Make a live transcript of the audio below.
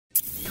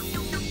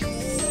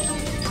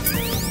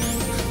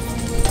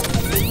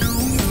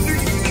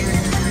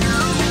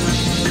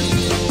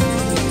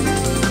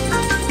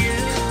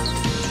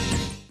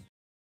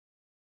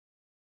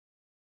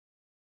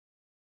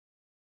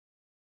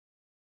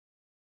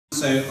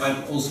So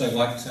I'd also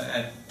like to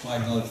add my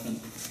acknowledgement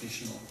of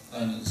traditional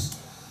owners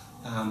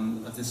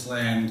of this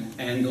land,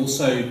 and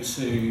also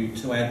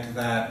to add to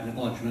that an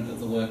acknowledgement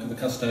of the work of the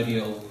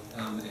custodial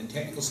and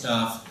technical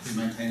staff who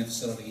maintain the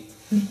facility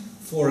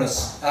for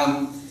us,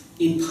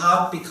 in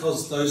part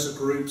because those are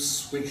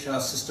groups which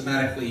are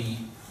systematically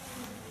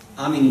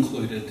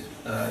unincluded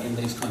in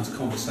these kinds of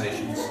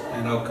conversations,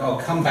 and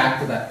I'll come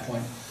back to that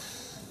point.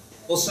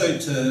 Also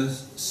to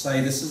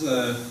say this is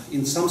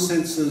in some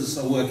senses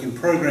a work in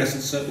progress.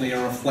 It's certainly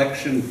a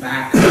reflection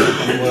back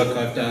on the work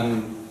I've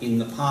done in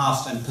the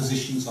past and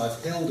positions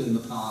I've held in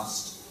the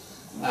past,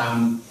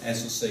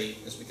 as you'll see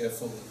as we go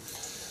forward.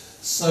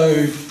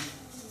 So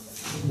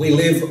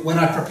when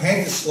I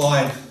prepared this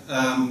slide,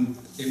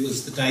 it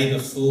was the day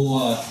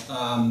before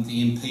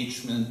the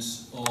impeachment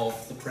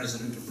of the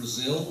President of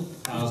Brazil.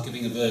 I was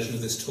giving a version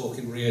of this talk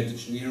in Rio de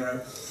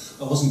Janeiro.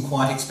 I wasn't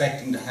quite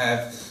expecting to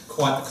have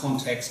quite the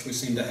context we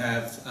seem to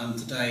have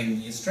today in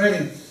the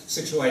Australian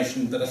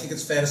situation, but I think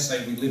it's fair to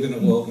say we live in a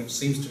world which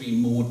seems to be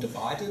more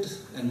divided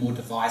and more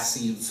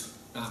divisive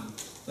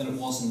than it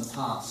was in the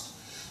past.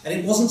 And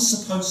it wasn't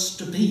supposed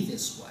to be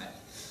this way.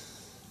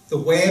 The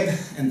web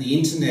and the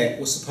internet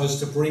were supposed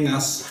to bring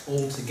us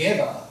all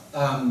together,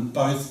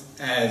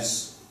 both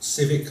as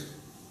civic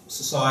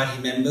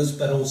society members,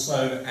 but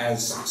also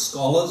as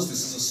scholars.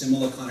 This is a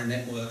similar kind of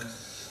network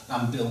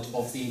built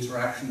of the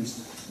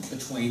interactions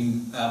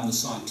between the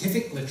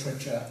scientific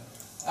literature.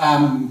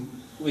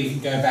 We can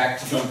go back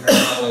to John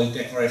Carroll's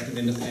Declaration of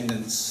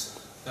Independence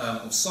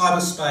of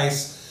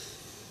cyberspace.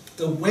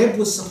 The web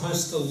was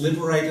supposed to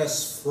liberate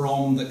us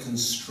from the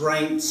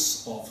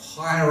constraints of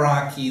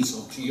hierarchies,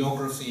 of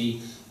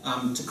geography,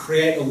 to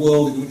create a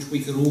world in which we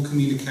could all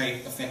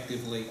communicate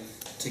effectively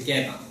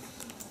together.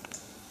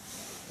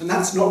 And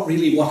that's not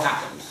really what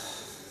happened.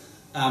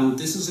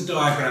 This is a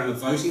diagram of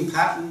voting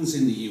patterns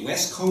in the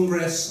US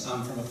Congress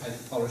from a paper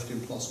published in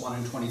PLOS One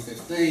in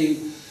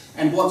 2015.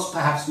 And what's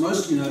perhaps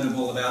mostly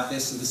notable about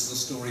this, and this is a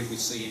story we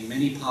see in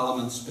many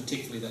parliaments,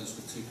 particularly those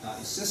with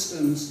two-party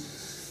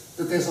systems,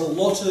 that there's a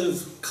lot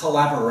of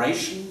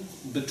collaboration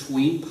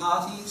between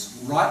parties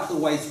right the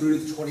way through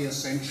the 20th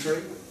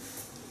century,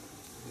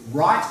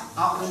 right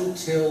up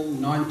until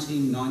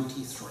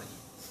 1993.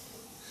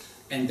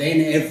 And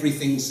then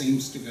everything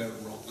seems to go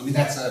wrong. I mean,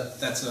 that's a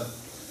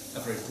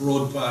very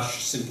broad brush,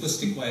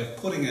 simplistic way of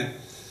putting it,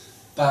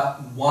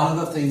 but one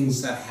of the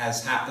things that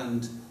has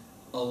happened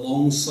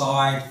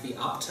alongside the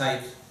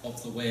uptake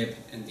of the web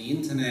and the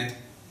internet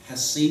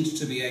has seemed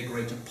to be a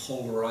greater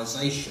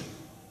polarisation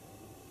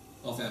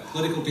of our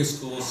political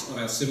discourse, of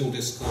our civil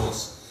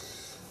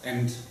discourse,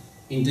 and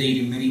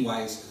indeed in many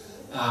ways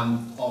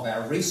of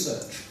our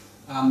research.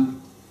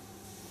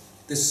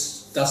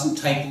 This doesn't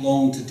take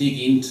long to dig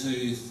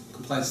into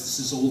complaints. This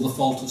is all the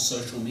fault of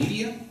social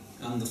media.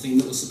 The thing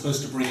that was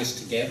supposed to bring us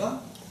together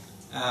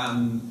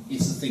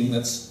is the thing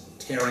that's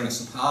tearing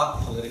us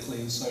apart politically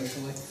and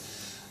socially.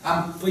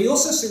 We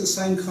also see the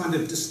same kind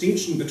of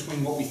distinction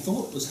between what we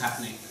thought was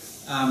happening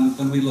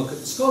when we look at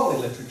the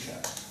scholarly literature.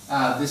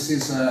 This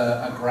is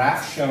a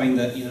graph showing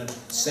that in a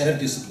set of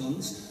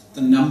disciplines,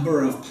 the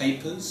number of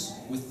papers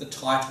with the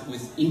title,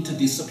 with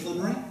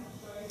interdisciplinary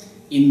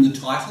in the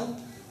title,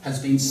 has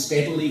been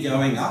steadily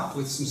going up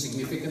with some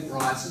significant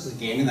rises,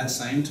 again in that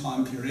same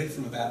time period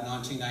from about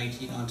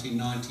 1980,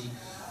 1990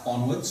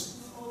 onwards.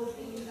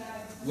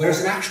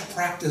 Whereas in actual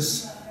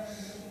practice,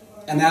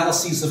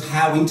 analyses of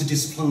how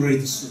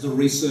interdisciplinary the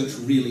research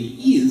really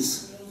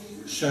is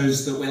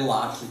shows that we're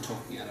largely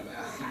talking out of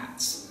our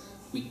hats.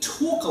 We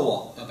talk a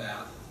lot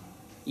about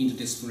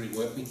interdisciplinary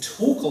work, we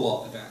talk a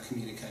lot about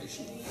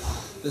communication.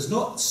 There's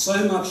not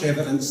so much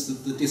evidence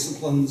that the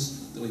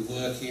disciplines that we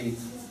work in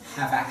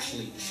have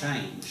actually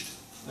changed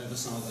over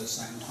some of those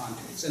same time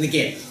periods. And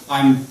again,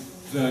 I'm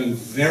going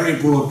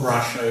very broad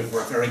brush over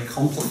a very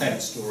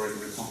complicated story,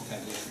 very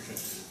complicated literature,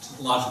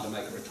 largely to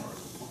make a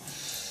rhetorical point.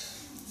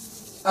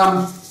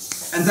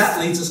 And that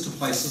leads us to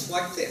places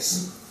like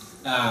this.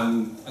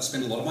 I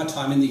spend a lot of my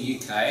time in the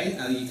UK,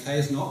 and the UK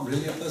is not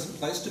really a pleasant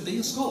place to be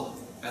a scholar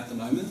at the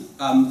moment.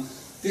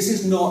 This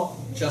is not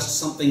just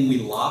something we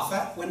laugh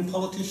at when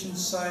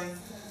politicians say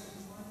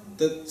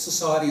that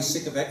society is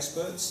sick of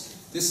experts.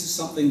 This is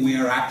something we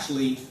are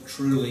actually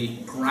truly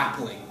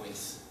grappling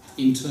with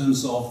in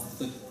terms of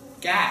the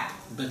gap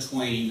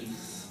between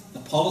the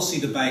policy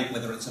debate,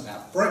 whether it's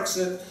about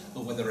Brexit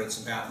or whether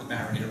it's about the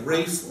Barrier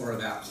Reef or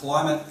about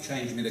climate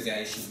change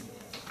mitigation.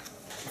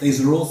 These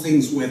are all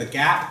things where the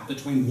gap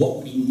between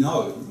what we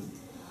know,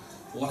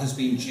 what has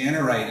been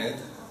generated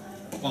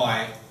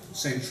by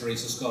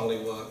centuries of scholarly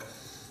work,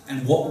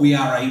 and what we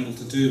are able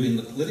to do in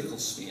the political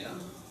sphere,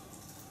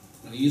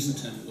 and I use the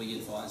term we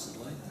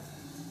advisedly,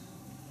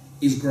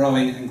 is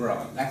growing and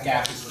growing. That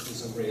gap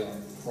is a real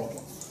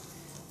problem.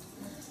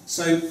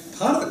 So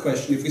part of the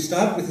question, if we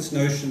started with this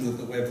notion that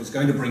the web was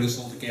going to bring us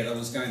all together,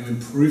 was going to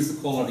improve the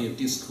quality of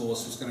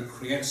discourse, was going to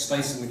create a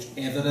space in which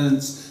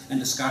evidence and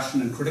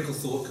discussion and critical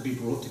thought could be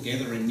brought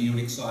together in new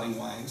and exciting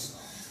ways,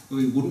 where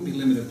we wouldn't be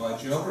limited by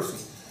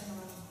geography.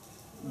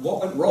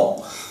 What went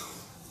wrong?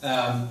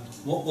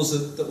 What was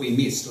it that we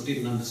missed or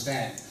didn't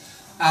understand?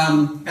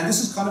 And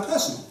this is kind of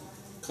personal,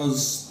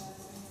 because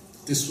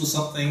this was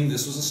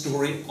a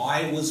story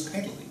I was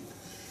peddling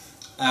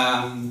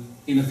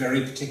in a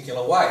very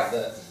particular way.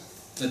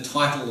 The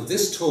title of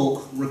this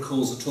talk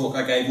recalls a talk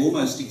I gave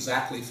almost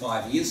exactly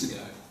 5 years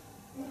ago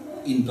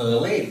in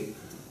Berlin,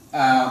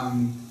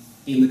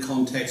 in the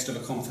context of a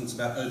conference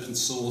about open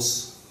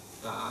source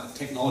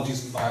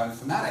technologies and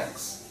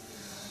bioinformatics,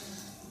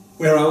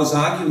 where I was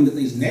arguing that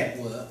these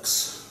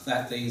networks,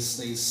 that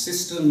these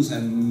systems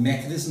and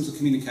mechanisms of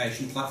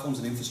communication, platforms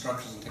and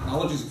infrastructures and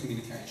technologies of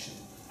communication,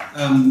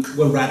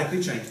 were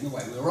radically changing the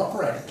way we were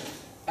operating.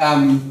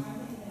 And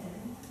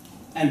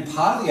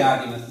part of the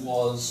argument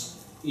was,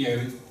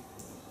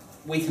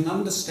 we can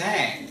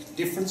understand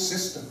different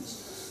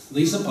systems.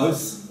 These are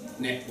both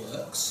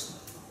networks.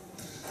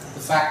 The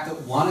fact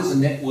that one is a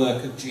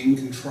network of gene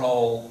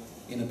control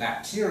in a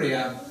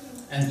bacteria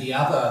and the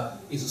other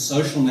is a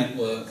social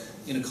network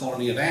in a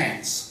colony of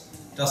ants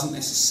doesn't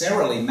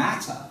necessarily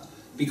matter,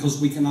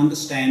 because we can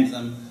understand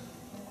them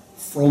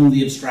from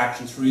the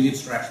abstraction, through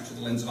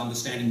the lens of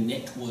understanding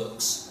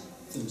networks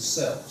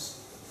themselves.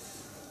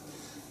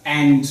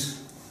 And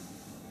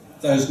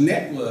those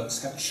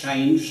networks have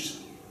changed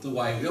the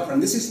way we operate.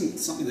 And this isn't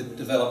something that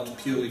developed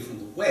purely from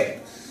the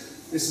web.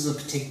 This is a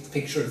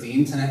picture of the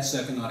internet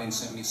circa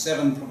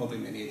 1977. Probably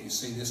many of you have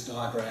seen this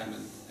diagram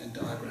and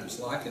diagrams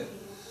like it.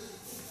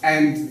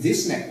 And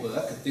this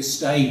network, at this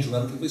stage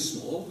relatively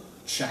small,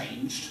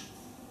 changed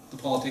the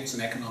politics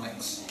and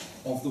economics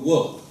of the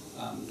world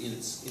in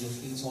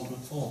its ultimate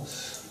form.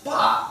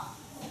 But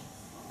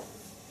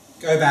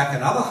go back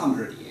another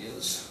 100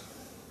 years,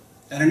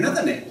 and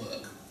another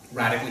network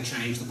radically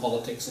changed the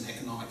politics and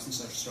economics and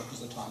social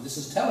structures of the time. This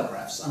is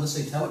telegraphs,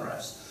 undersea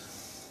telegraphs,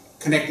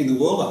 connecting the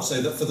world up, so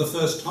that for the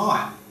first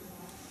time,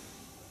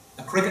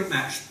 a cricket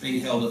match being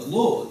held at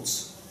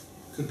Lord's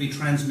could be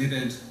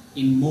transmitted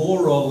in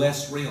more or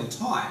less real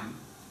time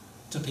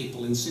to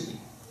people in Sydney.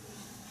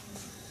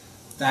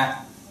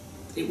 That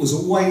it was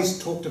always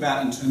talked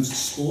about in terms of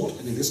sport,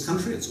 and in this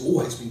country it's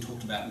always been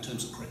talked about in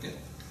terms of cricket,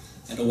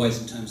 and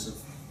always in terms of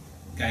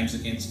games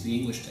against the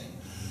English team.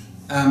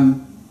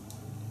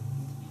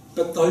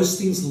 But those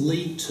things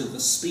lead to the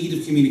speed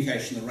of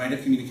communication, the rate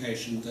of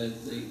communication,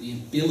 the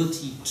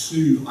ability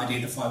to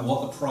identify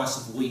what the price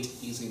of wheat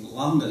is in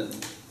London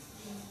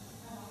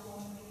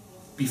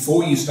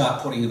before you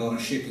start putting it on a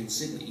ship in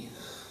Sydney,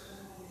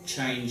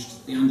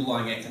 changed the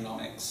underlying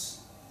economics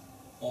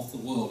of the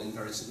world in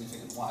very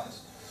significant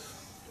ways.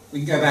 We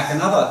can go back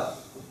another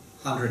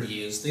 100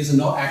 years. These are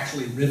not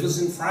actually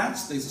rivers in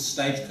France, these are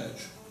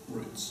stagecoach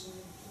routes.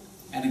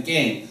 And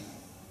again,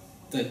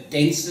 the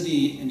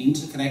density and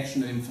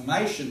interconnection of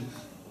information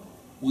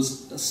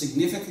was a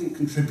significant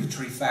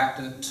contributory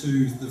factor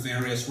to the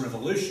various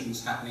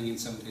revolutions happening in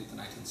 17th and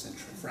 18th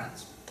century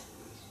France.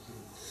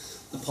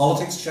 The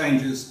politics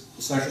changes,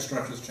 the social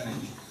structures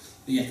change,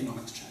 the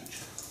economics change.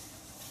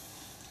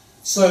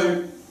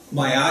 So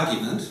my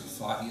argument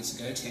 5 years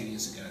ago, 10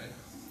 years ago,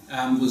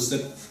 was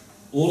that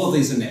all of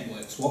these are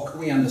networks. What can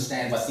we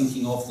understand by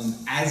thinking of them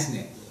as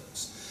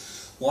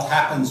networks? What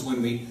happens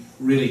when we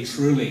really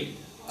truly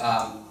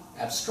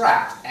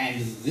abstract?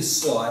 And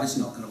this slide is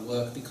not going to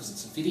work because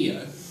it's a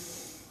video.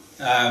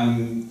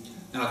 And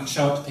I can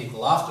show it to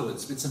people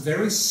afterwards. But it's a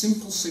very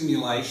simple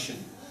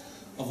simulation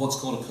of what's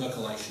called a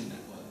percolation network.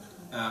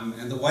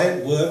 And the way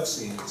it works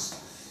is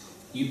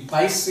you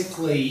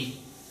basically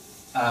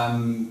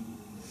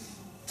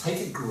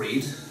take a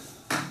grid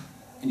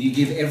and you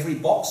give every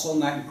box on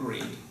that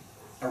grid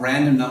a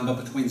random number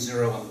between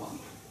 0 and 1.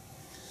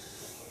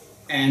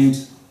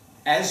 And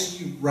as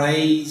you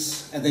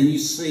raise, and then you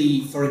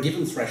see for a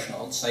given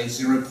threshold, say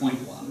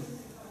 0.1,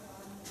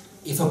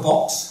 if a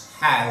box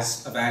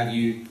has a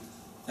value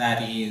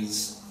that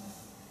is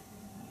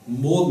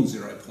more than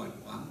 0.1,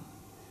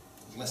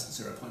 less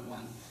than 0.1,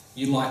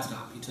 you light it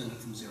up, you turn it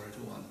from 0 to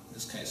 1, in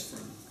this case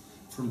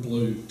from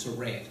blue to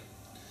red.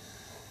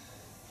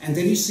 And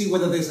then you see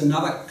whether there's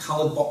another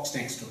coloured box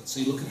next to it.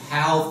 So you look at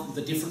how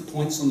the different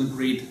points on the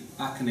grid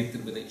are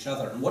connected with each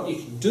other. And what you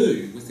can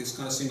do with this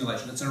kind of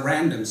simulation, it's a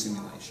random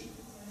simulation,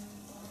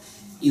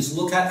 is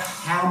look at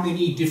how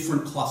many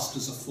different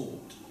clusters are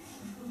formed,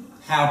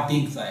 how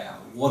big they are,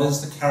 what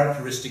is the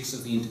characteristics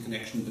of the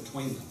interconnection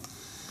between them.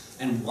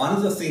 And one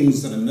of the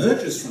things that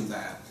emerges from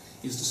that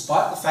is,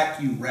 despite the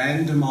fact you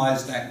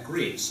randomise that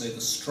grid, so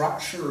the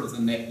structure of the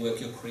network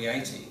you're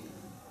creating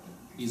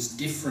is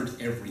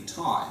different every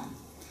time,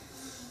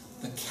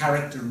 the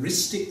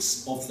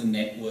characteristics of the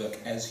network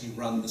as you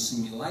run the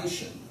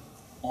simulation,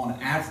 on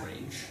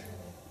average,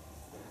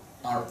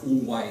 are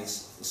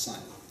always the same.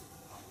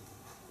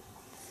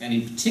 And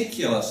in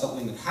particular,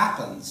 something that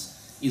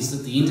happens is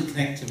that the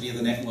interconnectivity of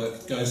the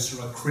network goes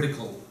through a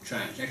critical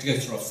change. It actually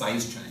goes through a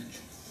phase change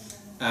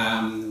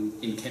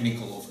in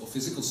chemical or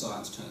physical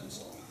science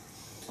terms.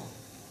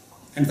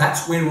 And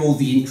that's where all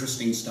the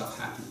interesting stuff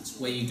happens,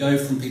 where you go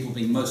from people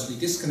being mostly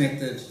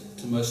disconnected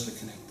to mostly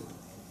connected.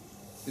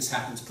 This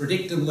happens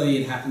predictably,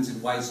 it happens in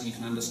ways that you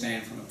can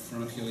understand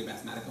from a purely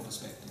mathematical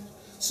perspective.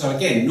 So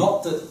again,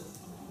 not that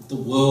the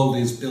world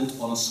is built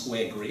on a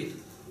square grid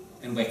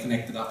and we're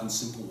connected up in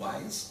simple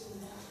ways,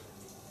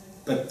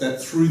 but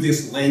that through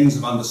this lens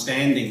of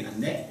understanding a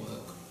network,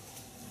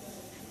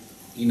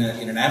 in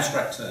an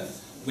abstract term,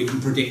 we can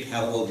predict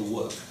how the world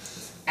will work.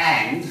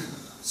 And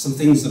some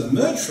things that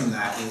emerge from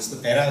that is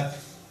the better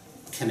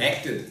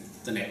connected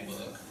the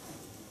network,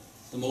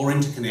 the more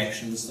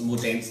interconnections, the more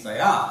dense they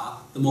are,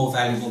 the more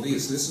valuable it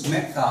is. So this is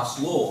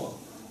Metcalfe's law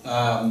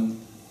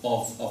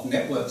of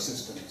network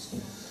systems.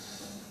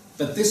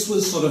 But this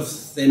was sort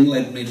of then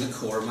led me to the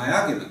core of my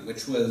argument,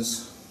 which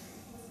was,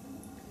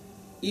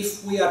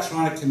 if we are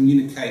trying to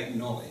communicate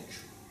knowledge,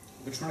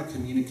 we're trying to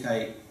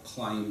communicate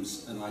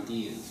claims and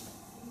ideas,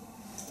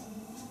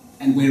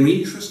 and we're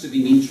interested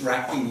in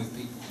interacting with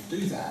people to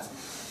do that,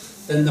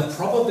 then the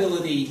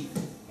probability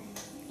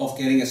of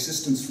getting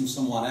assistance from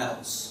someone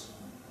else,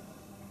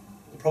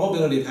 the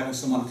probability of having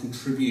someone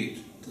contribute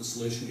to the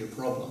solution to your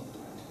problem,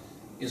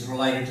 is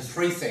related to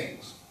three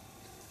things.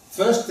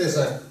 First, there's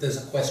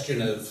a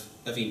question of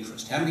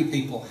interest. How many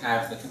people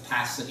have the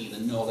capacity, the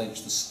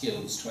knowledge, the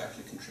skills to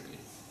actually contribute?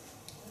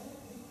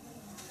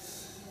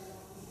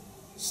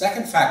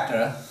 Second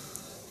factor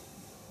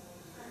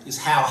is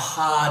how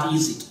hard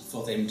is it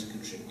for them to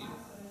contribute?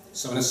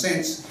 So in a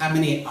sense, how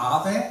many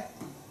are there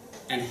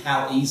and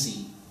how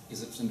easy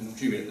is it for them to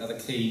contribute are the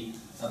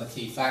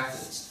key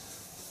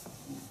factors.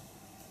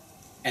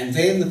 And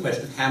then the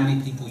question of how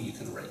many people you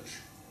can reach.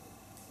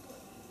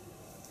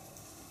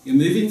 You're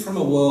moving from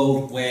a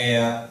world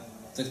where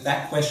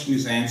that question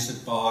is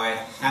answered by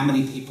how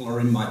many people are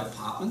in my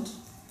department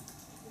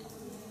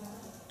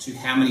to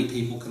how many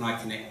people can I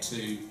connect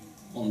to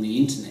on the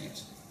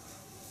internet.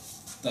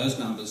 Those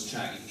numbers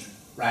change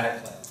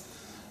radically.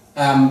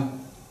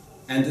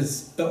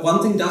 But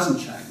one thing doesn't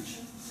change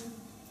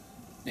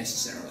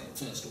necessarily at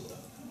first order,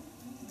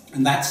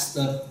 and that's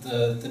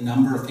the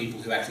number of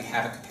people who actually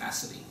have a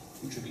capacity to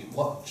contribute.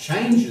 What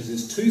changes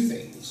is two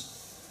things.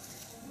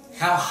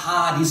 How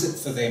hard is it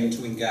for them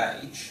to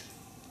engage?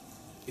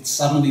 It's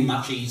suddenly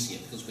much easier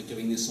because we're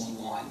doing this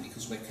online,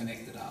 because we're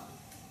connected up.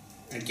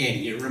 Again,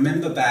 you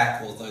remember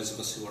back, or those of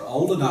us who are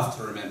old enough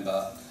to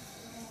remember,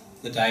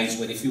 the days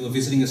when if you were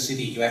visiting a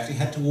city, you actually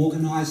had to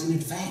organise in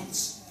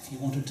advance if you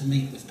wanted to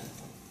meet with people.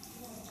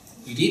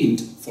 You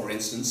didn't, for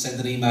instance,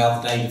 send an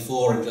email the day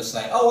before and just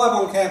say, oh, I'm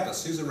on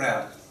campus, who's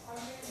around?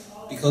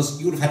 Because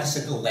you would have had to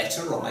send a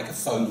letter or make a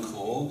phone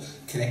call,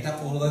 connect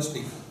up all of those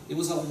people. It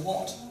was a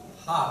lot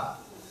harder.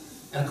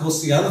 And of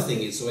course the other thing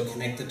is we're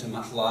connected to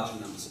much larger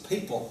numbers of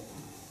people.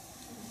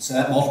 So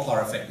that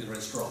multiplier effect is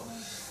very strong.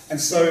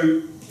 And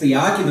so the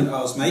argument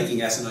I was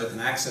making as an open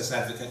access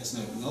advocate, as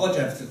an open knowledge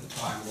advocate at the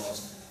time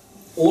was,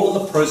 all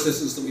of the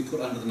processes that we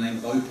put under the name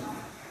of open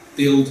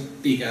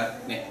build bigger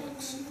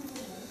networks.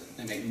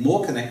 They make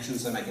more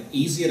connections, they make it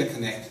easier to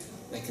connect,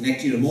 they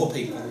connect you to more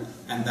people,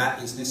 and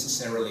that is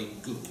necessarily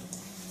good.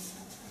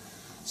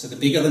 So the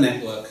bigger the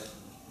network,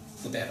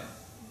 the better.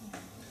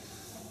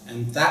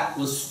 And that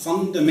was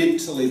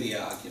fundamentally the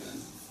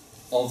argument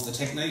of the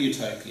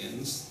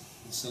techno-utopians,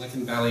 the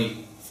Silicon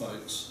Valley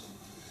folks,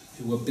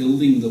 who were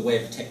building the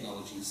web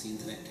technologies, the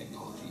internet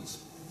technologies.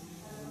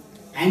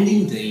 And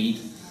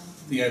indeed,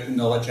 the open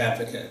knowledge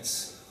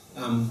advocates,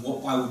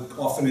 what I would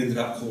often ended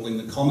up calling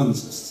the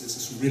commonsists. It's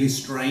this really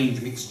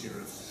strange mixture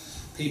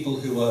of people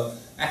who are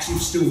actually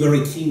still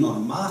very keen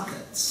on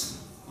markets,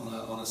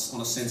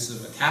 on a sense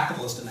of a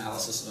capitalist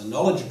analysis of a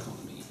knowledge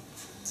economy,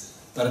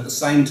 but at the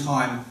same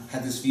time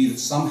had this view that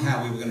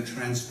somehow we were going to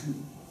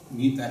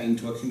transmute that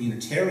into a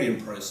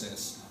communitarian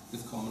process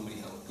with commonly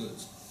held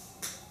goods.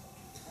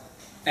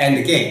 And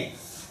again,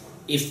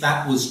 if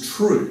that was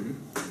true,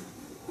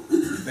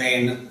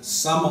 then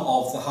some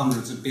of the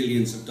hundreds of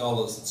billions of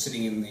dollars that's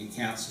sitting in the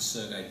accounts of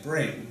Sergey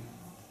Brin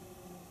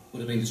would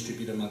have been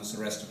distributed amongst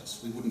the rest of us.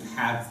 We wouldn't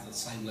have the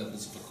same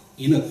levels of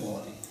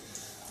inequality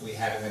we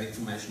have in that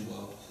information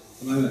world at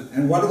the moment.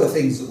 And one of the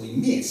things that we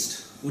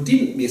missed, or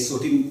didn't miss, or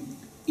didn't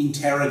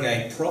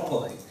interrogate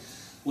properly,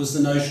 was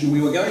the notion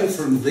we were going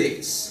from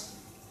this,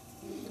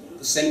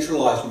 the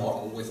centralised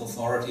model with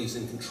authorities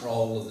in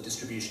control of the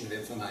distribution of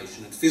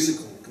information and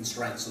physical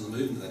constraints on the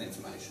movement of that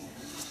information,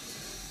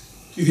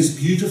 to this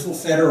beautiful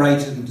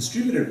federated and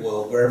distributed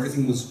world where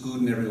everything was good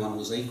and everyone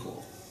was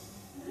equal.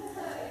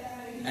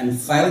 And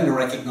failing to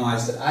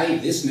recognise that A,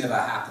 this never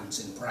happens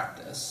in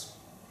practice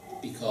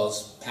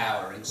because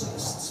power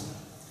exists.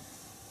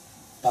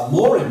 But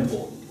more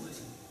importantly,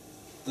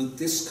 that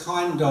this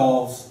kind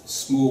of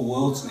small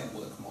worlds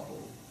network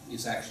model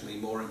is actually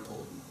more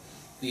important.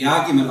 The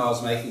argument I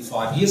was making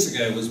 5 years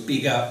ago was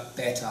bigger,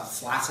 better,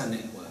 flatter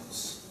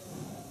networks.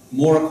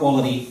 More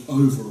equality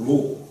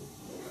overall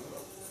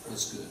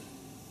was good.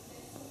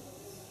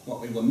 What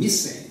we were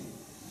missing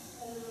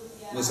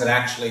was that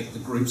actually the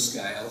group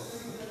scale,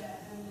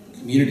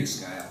 community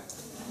scale,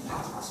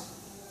 matters.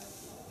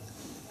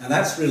 And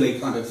that's really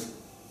kind of,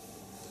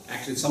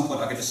 actually at some point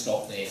I could just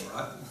stop there,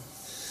 right?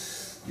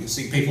 You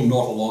see people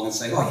nod along and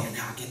say, oh yeah,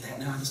 now I get that,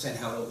 now I understand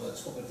how it all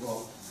works, what went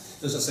wrong.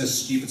 There's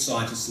those stupid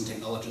scientists and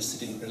technologists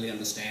who didn't really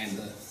understand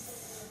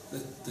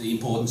the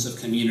importance of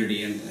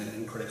community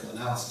and critical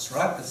analysis,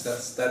 right?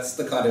 That's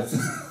the kind of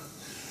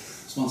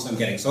response I'm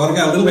getting. So I'll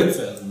go a little bit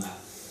further than that.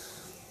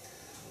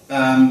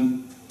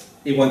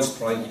 It won't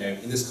surprise,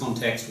 in this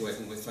context,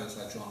 working with folks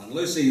like John and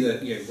Lucy,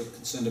 that we're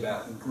concerned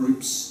about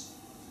groups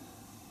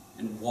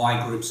and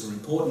why groups are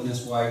important in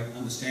this way.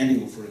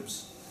 Understanding what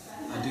groups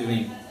are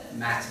doing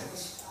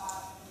matters.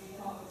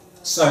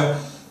 So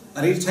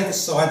I need to take a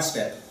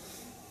sidestep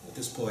at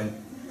this point,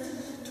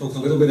 talk a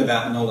little bit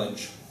about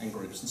knowledge and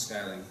groups and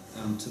scaling,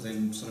 to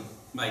then sort of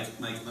make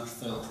much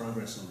further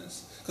progress on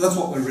this. Because that's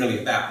what we're really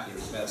about here,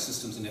 is about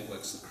systems and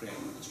networks that create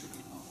and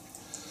distribute knowledge.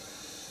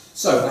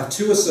 So I have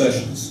two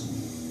assertions.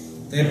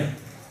 They're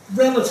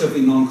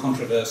relatively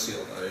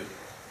non-controversial, though.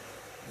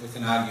 We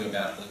can argue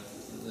about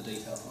the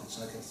detail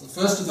points. Okay. So the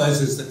first of those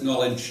is that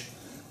knowledge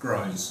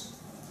grows.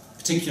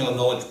 Particular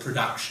knowledge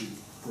production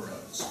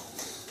grows.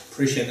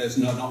 Appreciate there's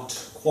not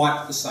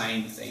quite the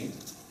same thing.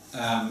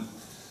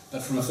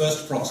 But from a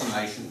first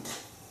approximation,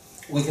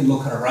 we can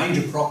look at a range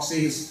of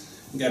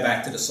proxies and go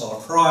back to the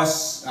solid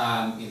price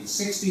in the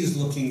 60s,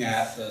 looking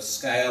at the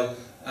scale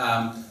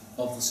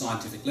of the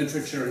scientific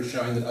literature and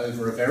showing that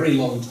over a very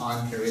long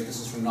time period, this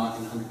is from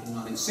 1900 to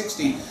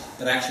 1960,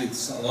 but actually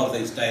a lot of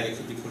these data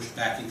could be pushed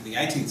back into the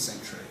 18th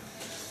century,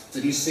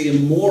 that you see a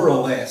more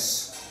or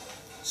less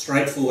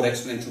straightforward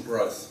exponential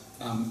growth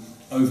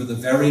over the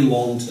very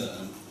long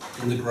term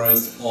in the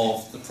growth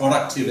of the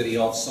productivity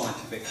of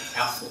scientific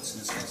outputs, in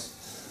this case.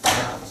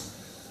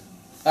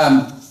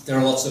 There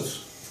are lots of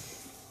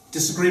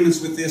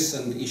disagreements with this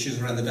and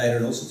issues around the data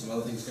and all sorts of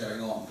other things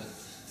going on,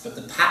 but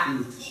the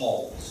pattern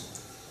holds.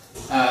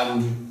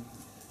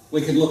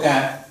 We could look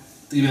at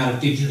the amount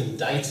of digital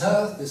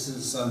data. This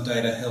is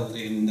data held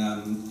in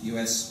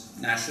US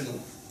National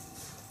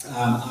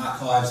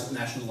Archives at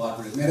National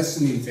Library of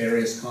Medicine in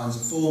various kinds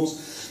of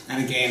forms,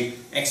 and again,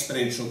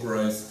 exponential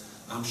growth,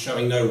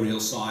 showing no real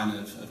sign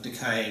of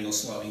decaying or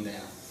slowing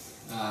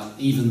down,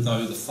 even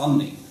though the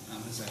funding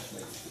has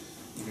actually.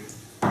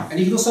 And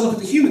you can also look at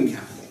the human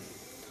capital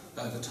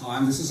over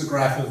time. This is a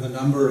graph of the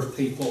number of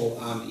people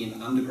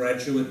in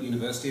undergraduate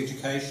university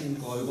education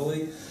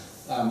globally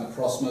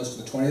across most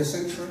of the 20th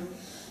century.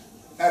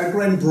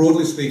 And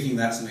broadly speaking,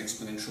 that's an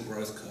exponential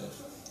growth curve.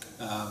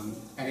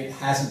 And it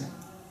hasn't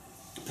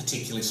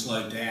particularly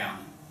slowed down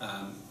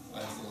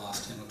over the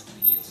last 10 or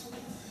 20 years.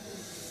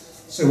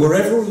 So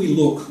wherever we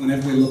look,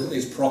 whenever we look at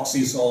these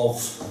proxies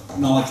of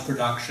knowledge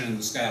production,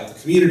 the scale of the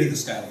community, the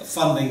scale of the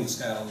funding, the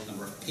scale of the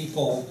number of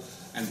people,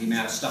 and the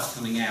amount of stuff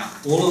coming out,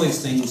 all of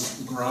these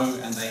things grow,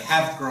 and they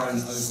have grown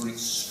over an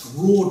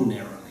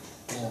extraordinarily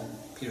long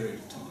period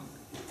of time.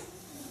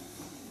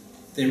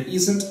 There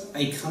isn't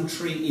a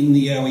country in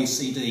the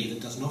OECD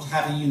that does not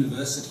have a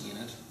university in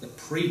it that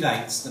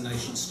predates the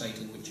nation state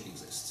in which it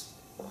exists.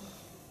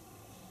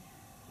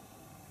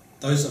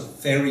 Those are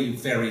very,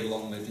 very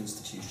long-lived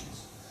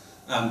institutions.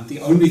 The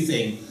only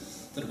thing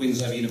that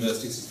wins over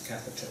universities is the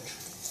Catholic Church.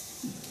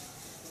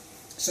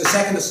 So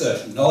second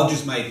assertion, knowledge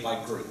is made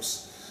by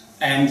groups.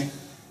 And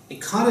it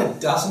kind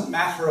of doesn't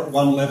matter at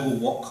one level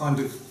what kind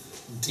of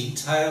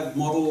detailed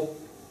model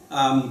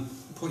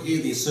put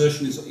here. The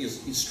assertion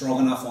is strong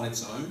enough on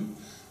its own.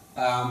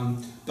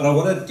 But I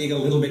want to dig a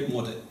little bit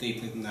more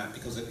deeply than that,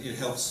 because it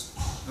helps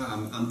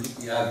unpick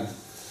the argument.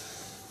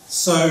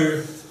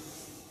 So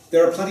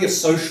there are plenty of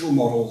social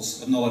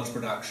models of knowledge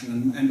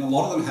production, and a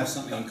lot of them have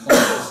something in common.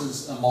 This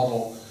is a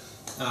model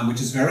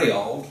which is very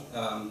old,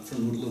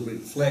 from Ludwig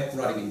Fleck,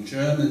 writing in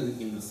German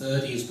in the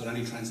 30s, but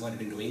only translated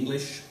into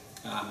English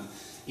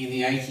in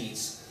the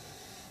 80s.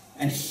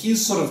 And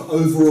his sort of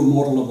overall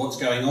model of what's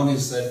going on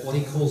is that what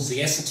he calls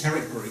the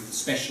esoteric group, the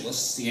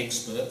specialists, the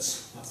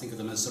experts, I think of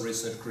them as the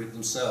research group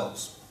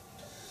themselves,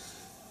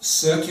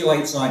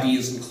 circulates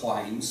ideas and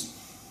claims,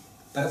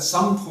 but at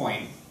some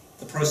point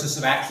the process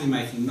of actually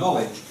making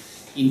knowledge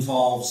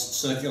involves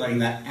circulating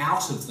that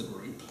out of the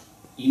group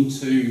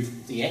into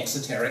the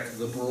exoteric,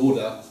 the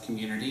broader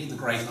community, the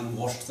great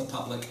unwashed, the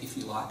public, if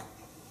you like,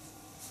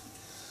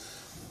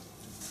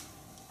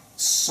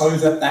 so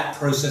that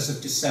process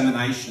of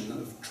dissemination,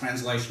 of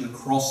translation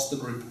across the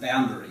group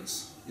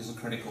boundaries, is a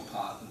critical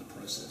part of the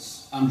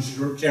process.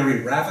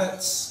 Jerry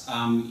Ravitz,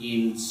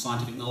 in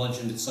Scientific Knowledge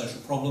and Its Social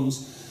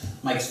Problems,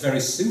 makes very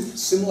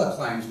similar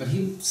claims, but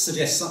he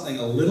suggests something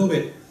a little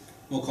bit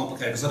more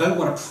complicated, because I don't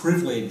want to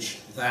privilege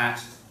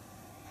that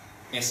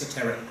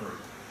esoteric group,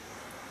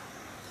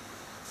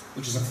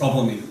 which is a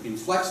problem in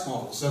Fleck's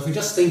model. So if we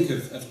just think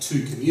of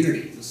two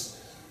communities,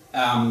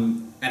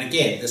 and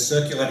again, they're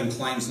circulating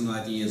claims and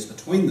ideas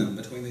between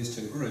these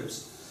two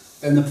groups,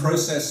 then the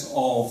process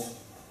of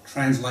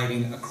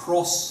translating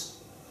across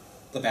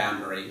the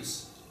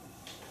boundaries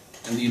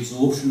and the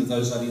absorption of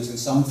those ideas in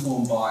some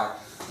form by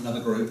another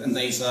group, and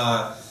these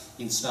are,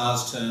 in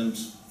STAR's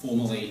terms,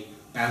 formally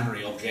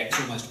boundary objects,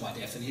 almost by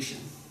definition,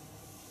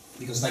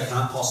 because they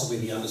can't possibly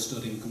be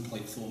understood in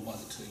complete form by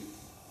the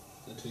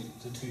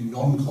two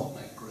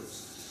non-cognate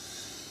groups.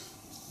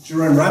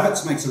 Jerome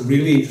Ravitz makes a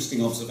really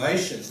interesting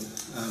observation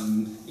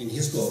in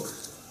his book,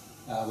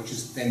 which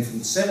is then from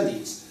the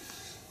 70s,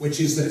 which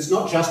is that it's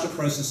not just a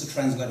process of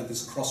translating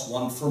this across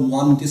from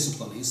one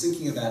discipline. He's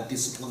thinking about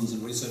disciplines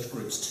and research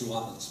groups to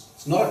others.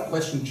 It's not a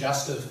question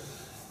just of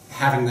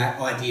having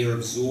that idea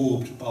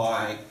absorbed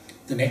by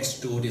the next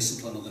door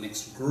discipline or the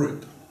next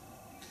group.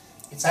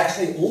 It's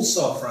actually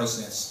also a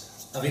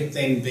process of it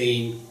then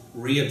being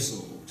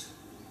reabsorbed.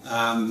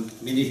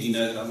 Many of you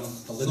know that I'm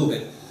a little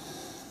bit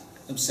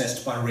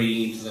obsessed by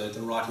reading into the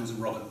writings of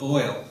Robert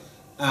Boyle.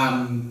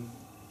 And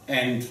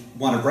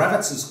one of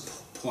Gravitz's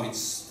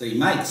points that he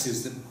makes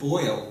is that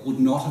Boyle would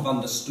not have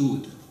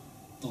understood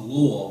the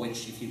law,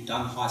 which if you've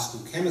done high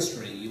school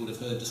chemistry, you would have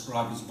heard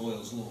described as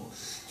Boyle's law.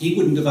 He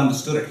wouldn't have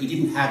understood it. He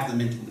didn't have the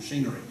mental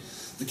machinery.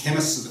 The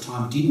chemists at the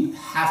time didn't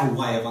have a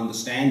way of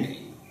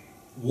understanding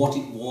what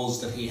it was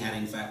that he had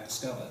in fact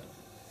discovered.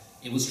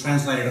 It was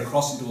translated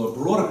across into a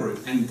broader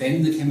group, and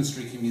then the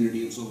chemistry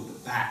community absorbed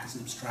it back as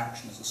an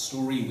abstraction, as a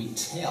story we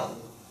tell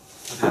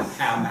about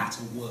how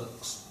matter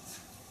works.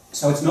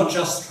 So it's not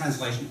just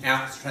translation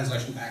out, it's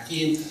translation back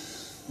in.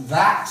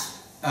 That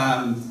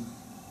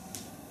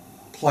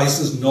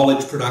places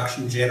knowledge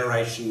production,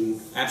 generation,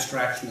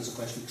 abstraction as a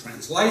question of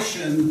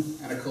translation.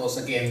 And of course,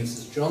 again, this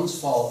is John's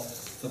fault,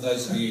 for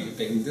those of you who've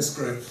been in this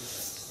group,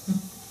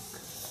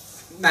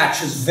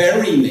 matches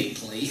very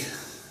neatly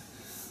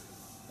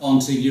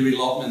onto Yuri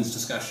Lotman's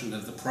discussion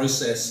of the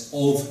process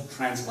of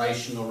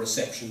translation or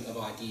reception of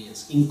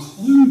ideas,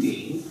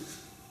 including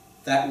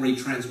that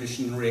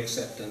retransmission and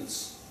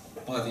reacceptance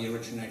by the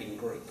originating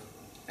group.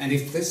 And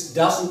if this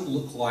doesn't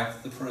look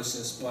like the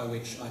process by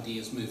which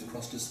ideas move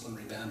across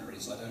disciplinary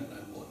boundaries, I don't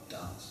know what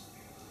does.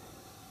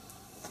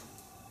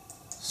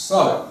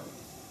 So,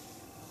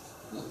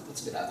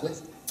 that's a bit ugly.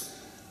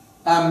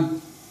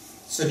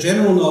 So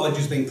general knowledge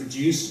is being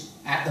produced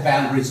at the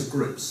boundaries of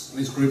groups. And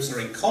these groups are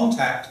in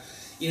contact.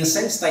 In a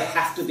sense, they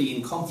have to be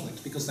in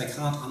conflict because they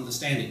can't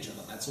understand each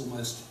other. That's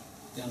almost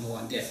the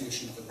underlying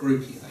definition of a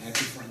group here. They have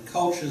different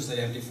cultures, they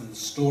have different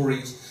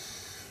stories,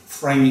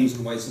 framings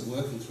and ways of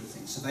working through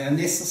things. So they are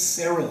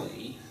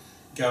necessarily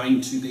going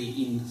to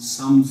be in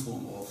some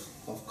form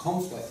of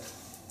conflict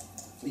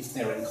if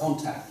they're in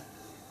contact.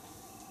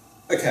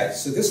 Okay,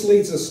 so this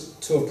leads us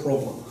to a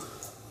problem.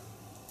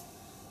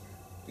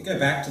 We go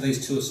back to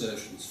these two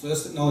assertions.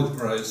 First, that knowledge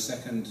grows.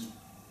 Second,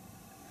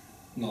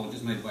 knowledge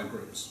is made by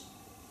groups.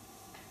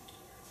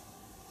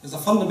 There's a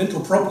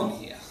fundamental problem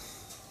here.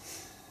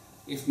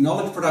 If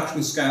knowledge production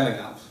is scaling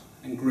up,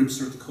 and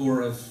groups are at the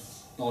core of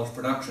knowledge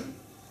production,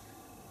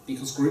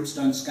 because groups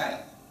don't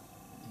scale.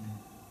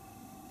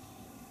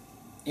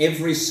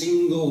 Every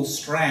single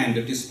strand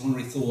of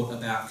disciplinary thought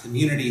about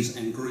communities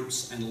and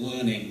groups and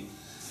learning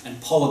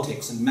and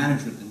politics and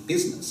management and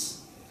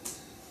business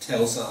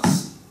tells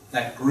us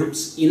that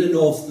groups in and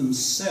of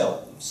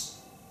themselves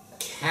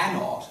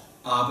cannot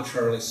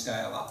arbitrarily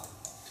scale up.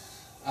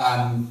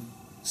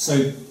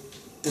 So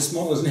this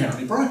model is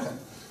inherently broken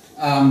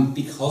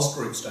because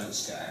groups don't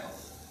scale.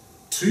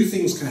 Two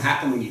things can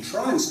happen when you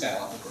try and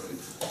scale up a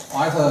group.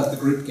 Either the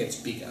group gets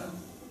bigger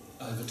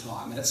over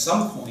time, and at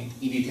some point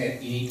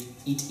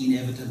it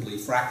inevitably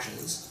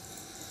fractures.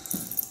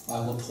 I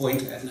will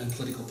point at no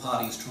political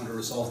parties trying to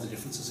resolve the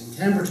differences in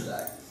Canberra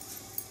today.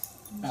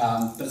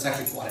 But it's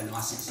actually quite a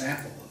nice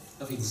example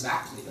of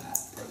exactly that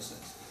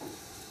process.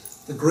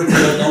 The group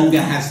no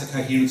longer has the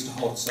coherence to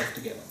hold itself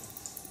together.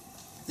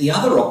 The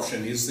other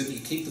option is that you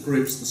keep the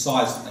groups the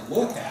size that they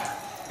work at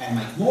and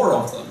make more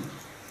of them,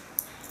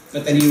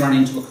 but then you run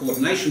into a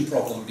coordination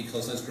problem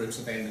because those groups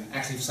are then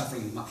actually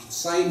suffering much the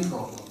same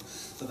problem,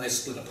 that they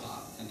split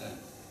apart and don't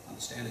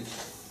understand each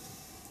other.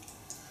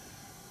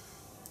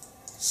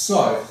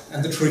 So,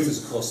 and the truth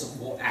is, of course,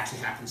 that what actually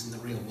happens in the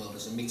real world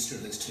is a mixture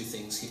of these two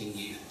things hitting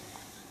you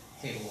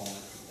head-on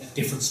at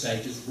different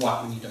stages,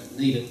 right when you don't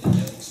need it and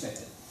don't expect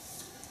it.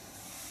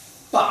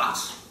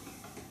 But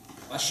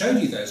I showed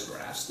you those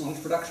graphs.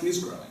 Knowledge production is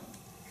growing,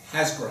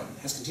 has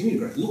continued to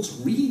grow. It looks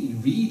really,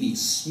 really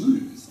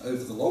smooth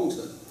over the long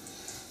term.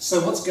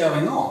 So what's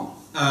going on?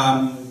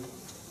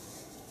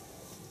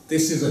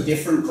 This is a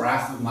different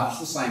graph of much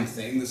the same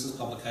thing. This is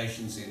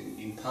publications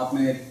in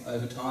PubMed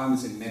over time.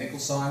 It's in medical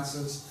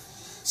sciences.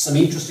 Some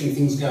interesting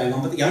things going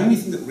on, but the only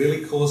thing that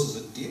really causes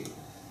a dip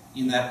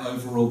in that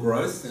overall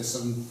growth, there's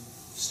some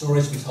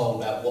stories to be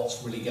told about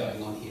what's really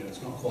going on here.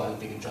 It's not quite as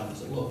big a jump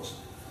as it looks.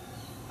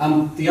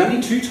 The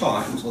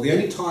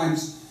only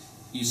times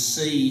you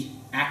see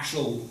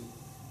actual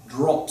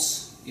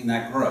drops in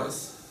that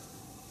growth,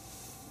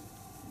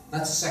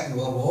 that's the Second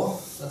World War,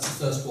 that's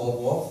the First World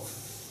War.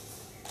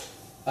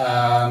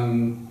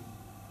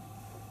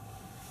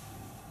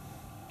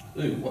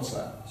 What's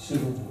that?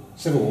 Civil War.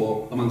 Civil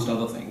War, amongst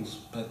other things,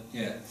 but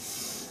yeah.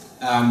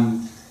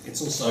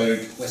 It's also,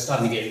 we're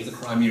starting to get into the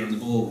Crimea and the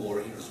Boer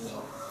War here as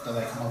well. So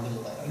they come a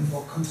little later. Depends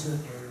what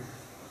continent you're in.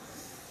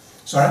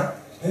 Sorry?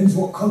 Depends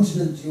what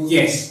continent you're in.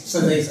 Yes, so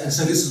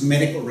this is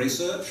medical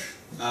research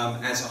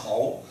as a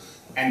whole,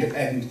 and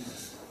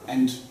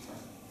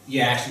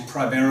yeah, actually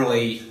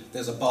primarily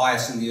there's a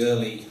bias in the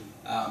early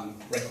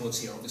records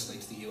here, obviously,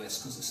 to the US,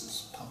 because this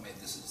is PubMed,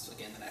 this is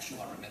again the National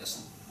Library of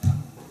Medicine,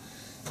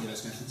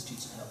 US National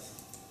Institutes of Health.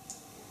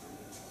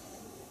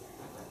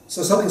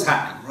 So something's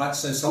happening, right?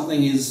 So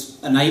something is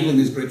enabling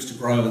these groups to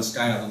grow and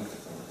scale and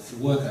to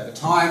work over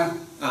time.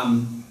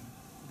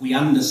 We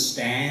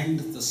understand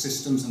the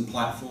systems and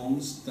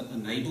platforms that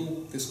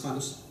enable this kind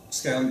of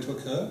scaling to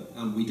occur.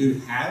 We do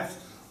have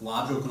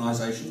large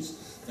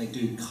organisations. They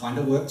do kind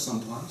of work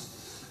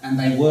sometimes. And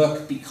they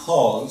work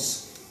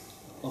because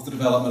of the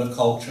development of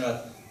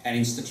culture and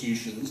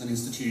institutions in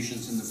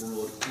the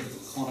broad political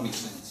economy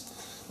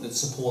sense that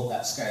support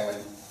that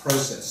scaling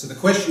process. So the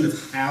question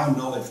of how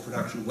knowledge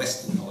production,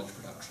 Western knowledge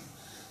production,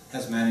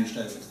 has managed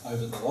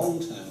over the long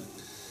term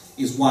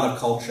is one of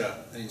culture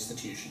and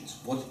institutions.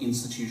 What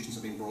institutions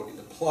have been brought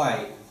into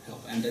play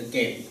help. And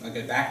again, I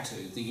go back to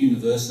the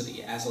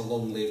university as a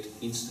long-lived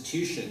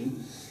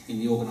institution in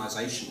the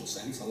organisational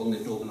sense. A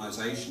long-lived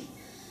organisation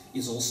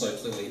is also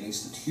clearly an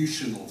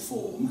institutional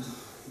form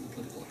in the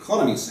political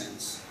economy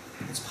sense.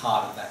 It's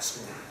part of that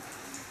story.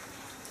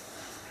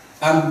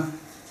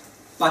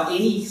 But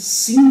any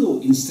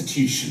single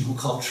institutional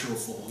cultural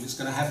form is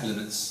going to have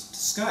limits to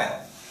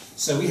scale.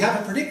 So we have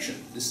a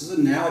prediction. This is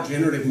now a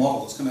generative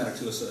model that's come out of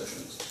two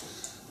assertions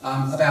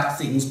about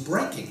things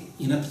breaking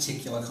in a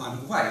particular kind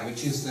of way,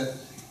 which is that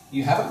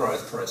you have a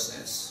growth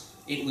process.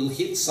 It will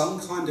hit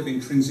some kind of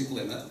intrinsic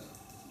limit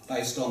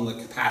based on the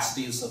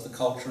capacities of the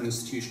culture and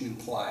institution in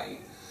play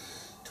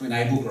to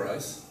enable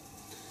growth.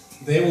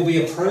 There will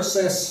be a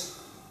process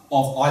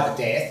of either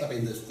death, I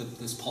mean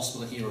there's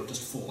possibility here of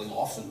just falling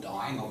off and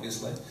dying,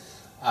 obviously.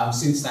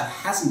 Since that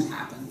hasn't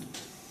happened,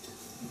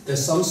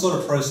 there's some sort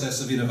of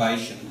process of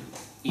innovation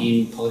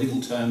in political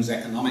terms,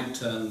 economic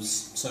terms,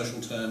 social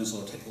terms,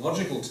 or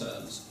technological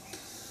terms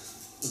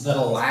that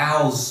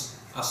allows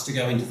us to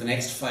go into the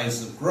next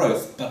phase of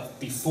growth, but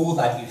before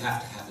that you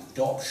have to have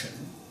adoption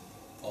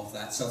of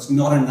that. So it's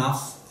not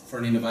enough for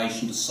an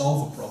innovation to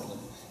solve a problem,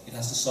 it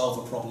has to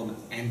solve a problem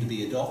and to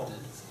be adopted,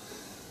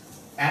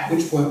 at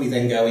which point we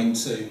then go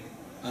into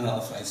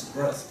another phase of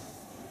growth.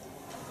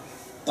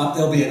 But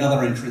there'll be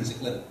another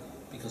intrinsic limit,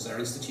 because our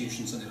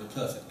institutions are never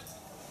perfect.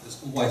 There's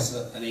always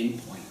an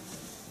end point.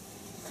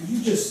 Could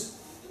you just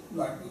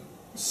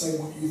say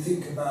what you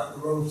think about the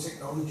role of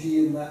technology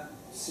in that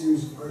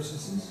series of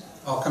processes?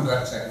 I'll come to that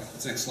in a second.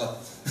 That's next slide.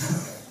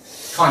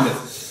 Kind of.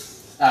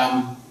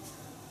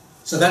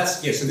 So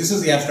that's, yeah, so this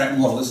is the abstract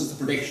model, this is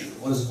the prediction.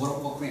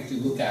 What can we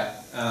actually look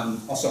at?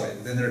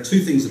 Then there are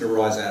two things that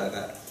arise out of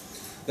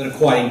that are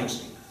quite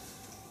interesting.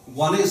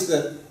 One is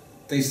that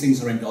these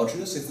things are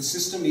endogenous. If the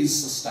system is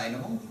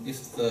sustainable,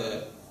 if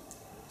the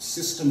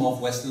system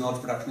of Western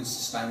knowledge production is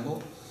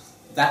sustainable,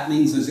 that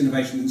means those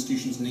innovation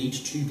institutions need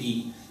to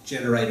be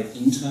generated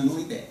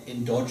internally, they're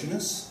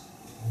endogenous.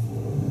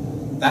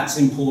 That's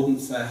important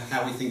for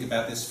how we think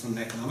about this from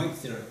an economic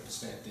theory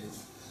perspective.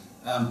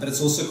 But it's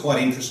also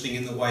quite interesting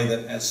in the way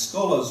that as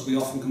scholars we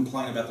often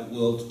complain about the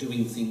world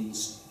doing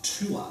things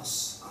to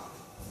us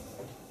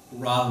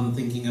rather than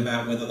thinking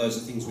about whether those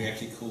are things we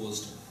actually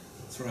caused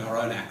through our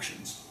own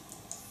actions.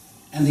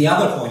 And the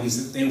other point is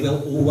that there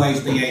will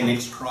always be a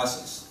next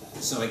crisis.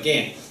 So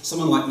again,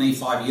 someone like me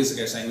 5 years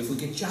ago saying if we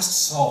could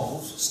just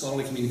solve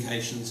scholarly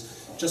communications,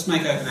 just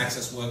make open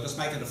access work, just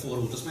make it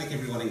affordable, just make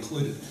everyone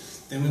included,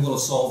 then we will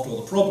have solved all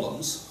the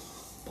problems.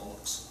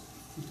 Bollocks.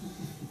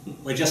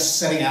 We're just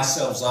setting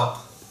ourselves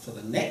up for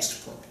the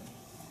next problem,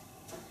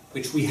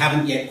 which we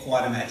haven't yet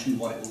quite imagined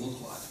what it will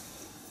look like.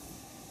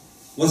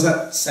 What does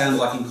that sound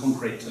like in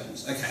concrete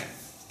terms? Okay,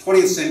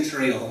 20th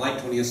century or the late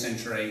 20th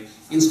century,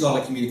 in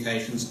scholarly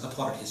communications, a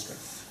potted history.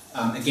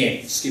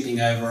 Again, skipping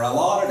over a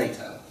lot of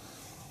detail.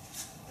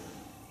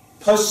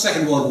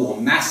 Post-Second World War,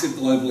 massive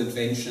global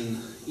investment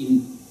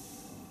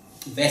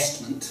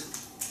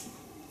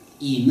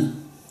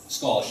in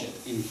scholarship,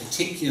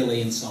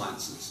 particularly in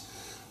sciences.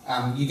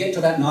 You get to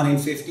about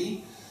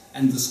 1950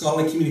 and the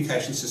scholarly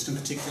communication system,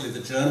 particularly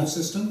the journal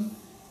system,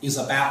 is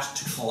about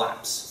to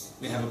collapse.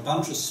 We have a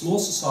bunch of small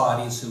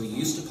societies who are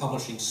used to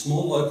publishing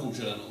small local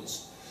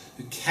journals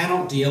who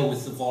cannot deal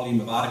with the volume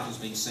of articles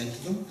being sent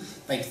to them.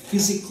 They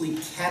physically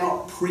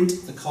cannot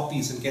print the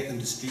copies and get them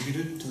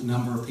distributed to the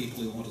number of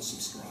people who want to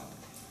subscribe.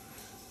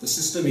 The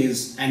system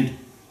is, and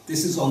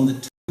this is on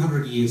the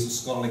 200 years of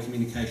scholarly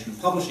communication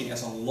and publishing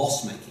as a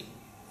loss-making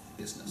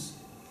business.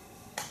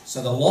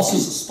 So the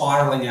losses are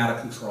spiralling out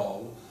of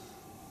control.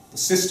 The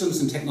systems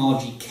and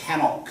technology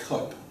cannot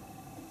cope.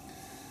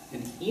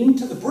 And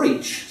into the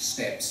breach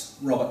steps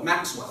Robert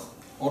Maxwell,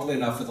 oddly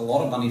enough with a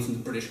lot of money from the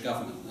British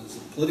government. There's a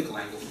political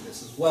angle to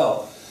this as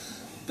well.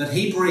 But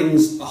he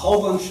brings a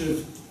whole bunch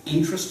of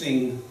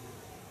interesting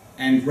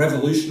and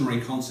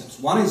revolutionary concepts.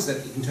 One is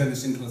that you can turn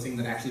this into a thing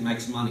that actually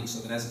makes money, so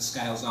that as it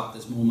scales up,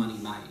 there's more money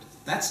made.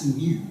 That's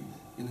new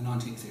in the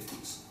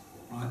 1950s,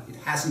 right? It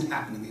hasn't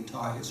happened in the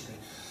entire history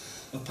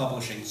of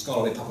publishing,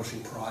 scholarly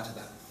publishing prior to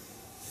that.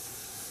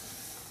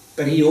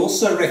 But he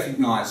also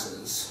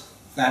recognises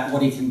that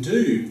what he can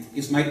do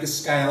is make this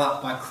scale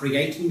up by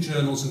creating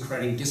journals and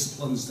creating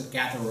disciplines that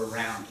gather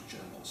around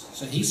journals.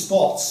 So he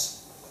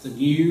spots the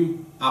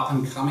new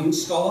up-and-coming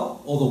scholar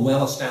or the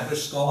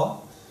well-established scholar.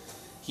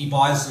 He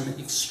buys them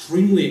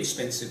extremely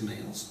expensive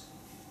meals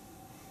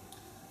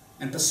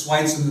and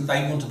persuades them that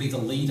they want to be the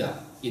leader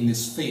in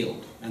this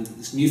field, and that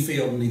this new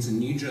field needs a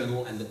new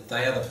journal, and that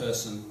they are the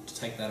person to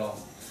take that on.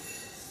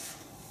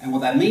 And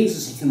what that means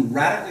is he can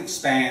radically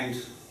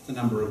expand the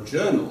number of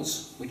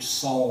journals, which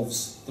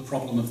solves the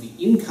problem of the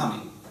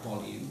incoming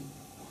volume,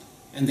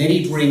 and then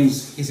he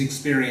brings his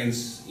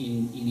experience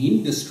in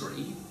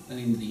industry, and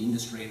in the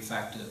industry, in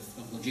fact,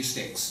 of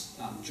logistics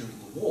during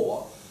the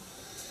war,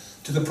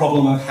 to the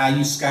problem of how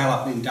you scale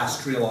up and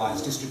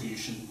industrialise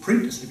distribution,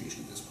 print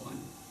distribution at this point,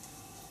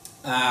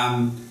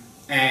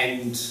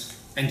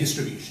 and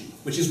distribution,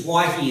 which is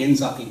why he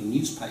ends up in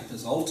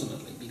newspapers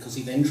ultimately, because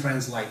he then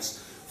translates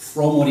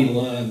from what he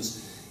learns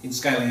in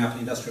scaling up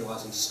and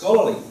industrialising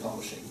scholarly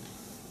publishing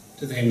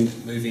to then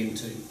move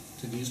into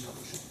news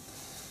publishing.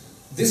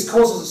 This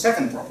causes a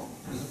second problem.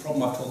 There's a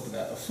problem I've talked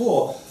about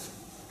before.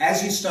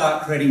 As you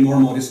start creating more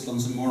and more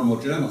disciplines and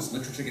more journals,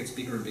 literature gets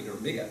bigger and bigger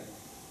and bigger.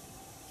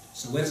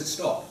 So where does it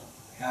stop?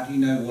 How do you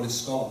know what is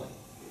scholarly?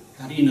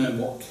 How do you know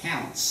what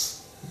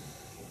counts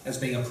as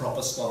being a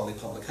proper scholarly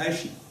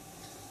publication?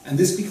 And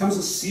this becomes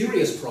a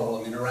serious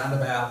problem in around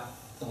about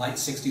the late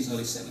 60s,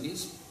 early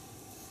 70s.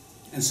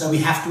 And so we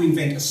have to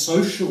invent a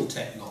social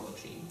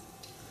technology,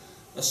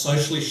 a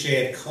socially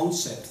shared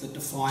concept that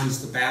defines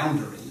the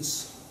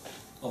boundaries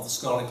of the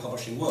scholarly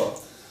publishing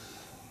world.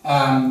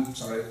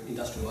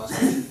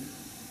 Industrialisation.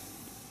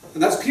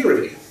 And that's peer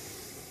review.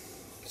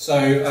 So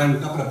I'm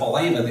not going to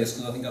belabor this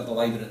because I think I've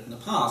belaboured it in the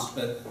past,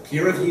 but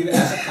peer review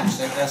as a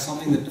concept, as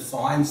something that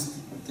defines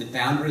the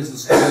boundaries of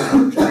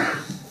scholarly literature,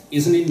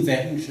 is an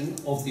invention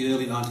of the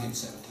early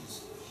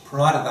 1970s.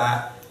 Prior to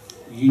that,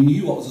 you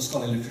knew what was a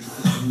scholarly literature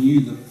because you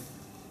knew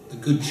the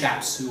good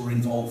chaps who were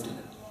involved in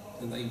it.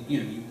 And they,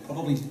 you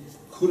probably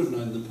could have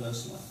known them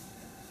personally.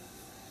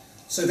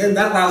 So then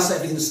that allows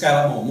everything to scale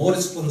up more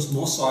disciplines,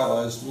 more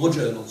silos, more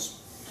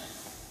journals.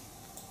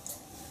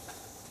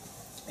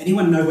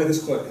 Anyone know where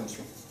this quote comes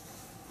from?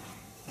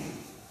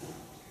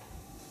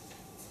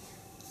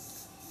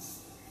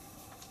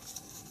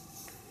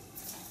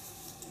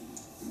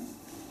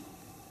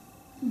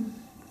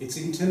 It's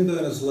in Tim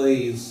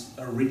Berners-Lee's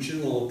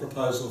original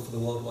proposal for the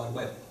World Wide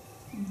Web.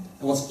 And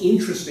what's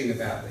interesting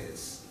about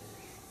this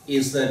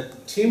is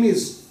that Tim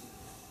is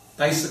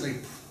basically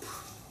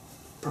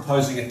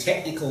proposing a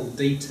technical,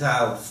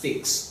 detailed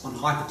fix on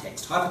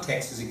hypertext.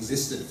 Hypertext has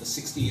existed for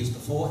 60 years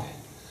beforehand.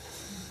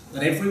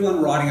 But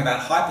everyone writing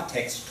about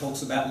hypertext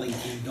talks about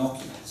linking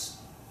documents.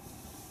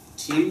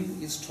 Tim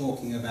is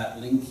talking about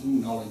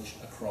linking knowledge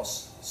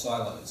across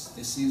silos.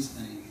 This is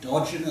an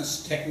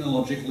endogenous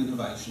technological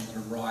innovation that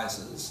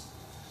arises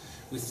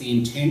with the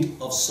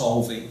intent of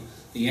solving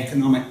the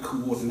economic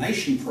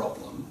coordination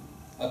problem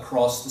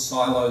across the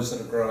silos that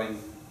are growing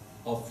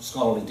of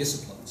scholarly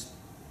disciplines.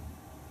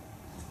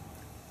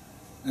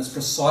 And that's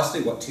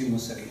precisely what Tim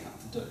was setting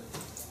out to do.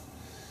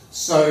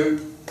 So,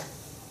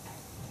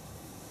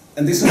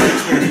 and this is an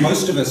experience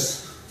most of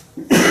us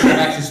have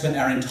actually spent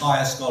our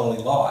entire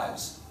scholarly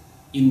lives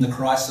in the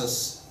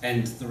crisis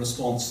and the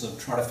response of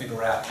trying to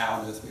figure out how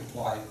on earth we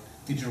apply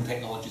digital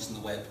technologies in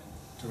the web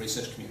to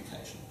research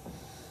communication.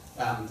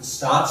 This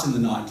starts in the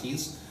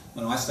 90s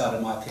when I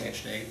started my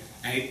PhD,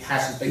 and it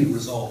hasn't been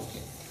resolved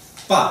yet.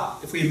 But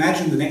if we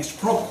imagine the next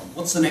problem,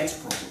 what's the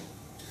next problem?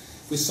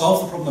 We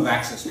solve the problem of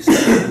access, we solve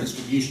the problem of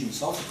distribution, we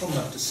solve the problem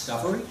of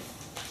discovery.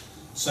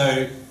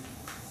 So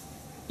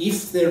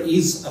if there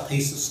is a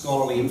piece of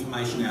scholarly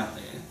information out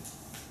there,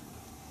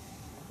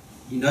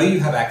 you know you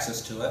have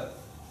access to it,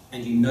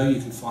 and you know you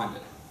can find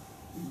it.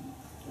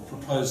 We'll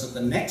propose that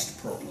the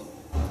next problem,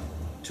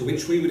 to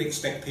which we would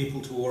expect people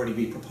to already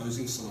be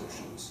proposing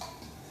solutions,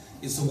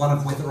 is the one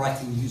of whether I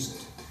can use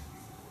it.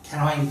 Can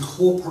I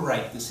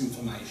incorporate this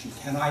information?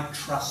 Can I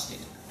trust it?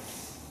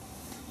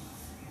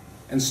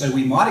 And so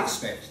we might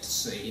expect to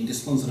see, in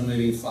disciplines that are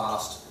moving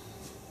fast,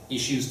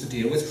 issues to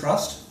deal with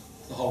trust,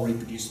 the whole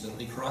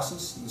reproducibility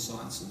crisis in the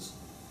sciences,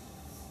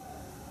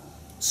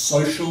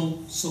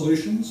 social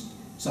solutions,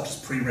 such as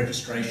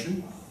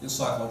pre-registration in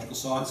psychological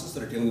sciences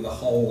that are dealing with the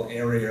whole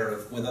area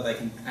of whether they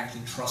can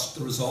actually trust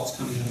the results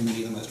coming out of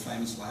many of the most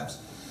famous labs,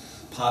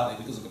 partly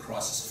because of a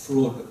crisis of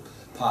fraud, but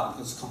partly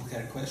because it's a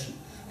complicated question.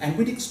 And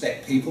we'd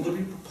expect people to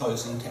be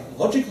proposing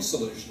technological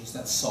solutions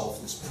that solve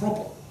this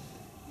problem.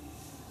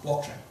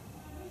 Blockchain.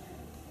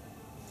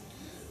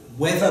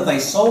 Whether they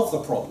solve the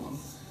problem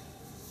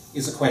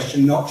is a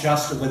question not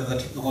just of whether the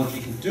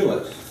technology can do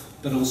it,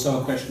 but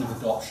also a question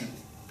of adoption.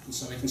 And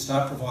so we can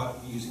start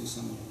using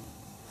some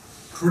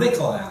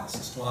critical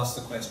analysis to ask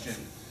the question,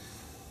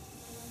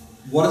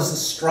 what is the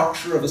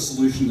structure of a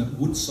solution that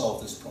would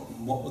solve this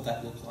problem? What would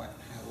that look like?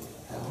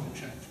 How would it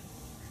change?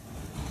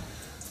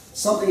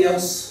 Something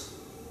else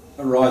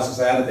arises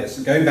out of this.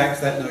 And going back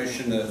to that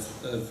notion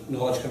of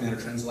knowledge coming out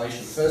of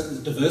translation,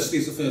 first, diversity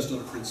is the first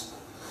order principle.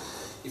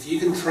 If you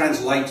can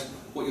translate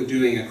what you're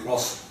doing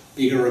across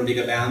bigger and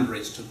bigger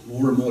boundaries to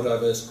more and more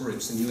diverse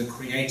groups, and you are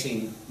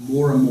creating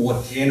more and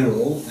more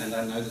general, and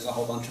I know there's a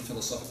whole bunch of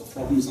philosophical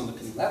problems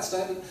underpinning that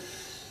statement,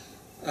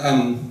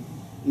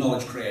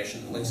 knowledge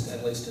creation, at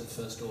least at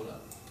first order.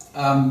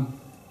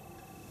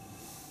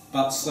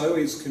 But so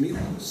is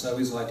community, so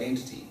is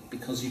identity,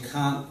 because you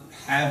can't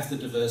have the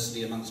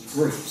diversity amongst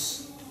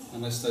groups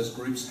unless those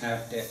groups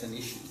have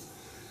definition.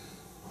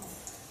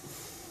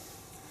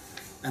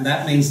 And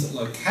that means that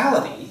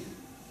locality,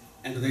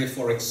 and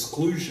therefore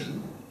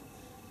exclusion,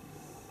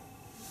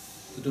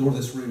 the door of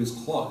this room is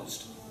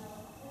closed.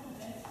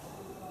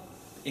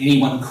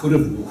 Anyone could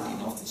have walked in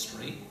off the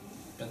street,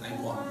 but they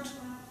won't,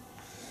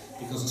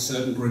 because a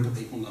certain group of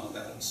people know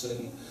about it.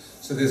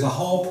 So there's a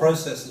whole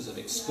processes of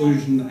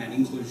exclusion and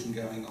inclusion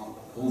going on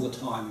all the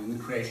time in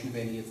the creation of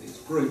any of these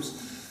groups,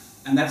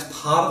 and that's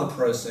part of the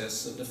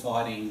process of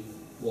defining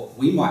what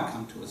we might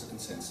come to as a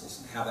consensus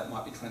and how that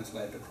might be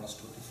translated across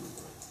to a different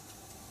group.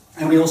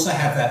 And we also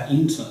have that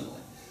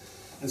internally.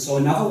 And so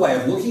another way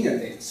of looking at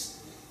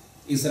this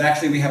is that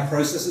actually we have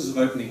processes of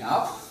opening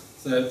up,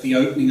 the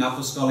opening up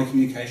of scholarly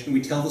communication.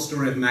 We tell the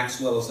story of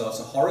Maxwell as though it's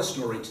a horror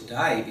story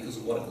today because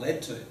of what it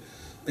led to,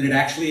 but it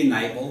actually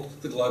enabled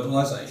the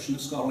globalisation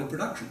of scholarly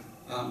production.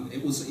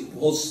 It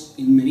was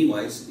in many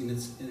ways, in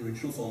its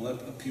original form, a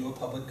pure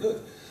public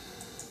good.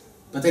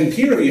 But then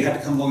peer review had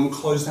to come along and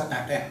close that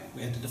back down.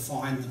 We had to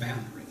define the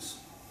boundaries.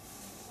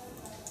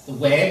 The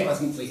web, I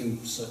think we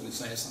can certainly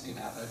say, is something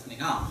about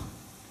opening up.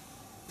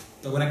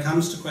 But when it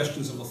comes to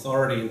questions of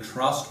authority and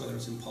trust, whether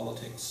it's in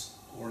politics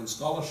or in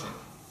scholarship,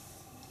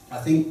 I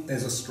think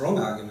there's a strong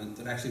argument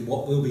that actually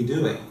what we'll be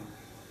doing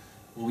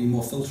will be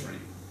more filtering,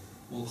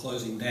 more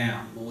closing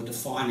down, more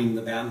defining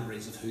the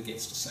boundaries of who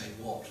gets to say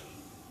what,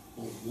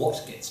 or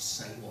what gets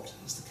to say what,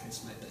 as the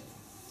case may be.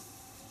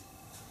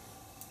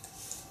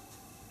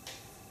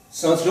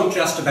 So it's not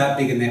just about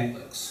bigger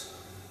networks.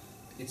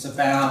 It's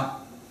about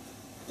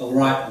the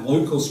right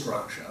local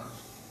structure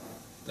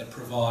that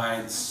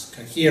provides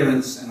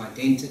coherence and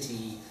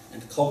identity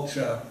and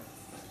culture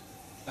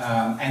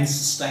and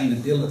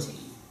sustainability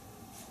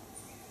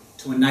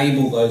to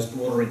enable those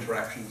broader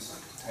interactions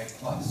to take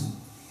place.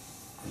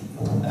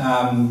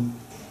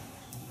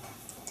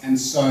 And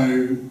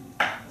so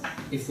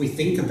if we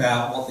think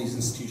about what these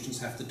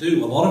institutions have to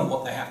do, a lot of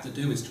what they have to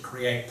do is to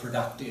create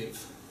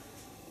productive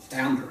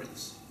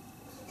boundaries.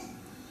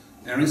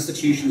 Our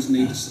institutions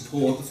need to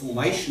support the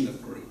formation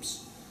of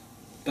groups,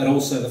 but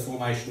also the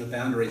formation of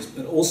boundaries,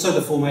 but also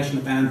the formation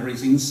of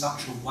boundaries in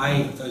such a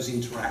way that those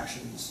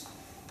interactions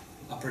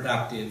are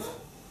productive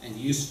and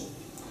useful.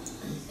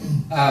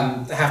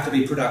 There have to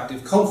be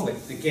productive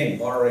conflict, again,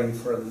 borrowing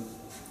from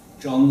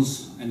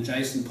John's and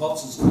Jason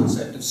Potts's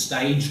concept of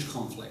staged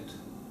conflict.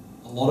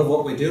 A lot of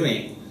what we're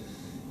doing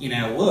in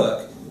our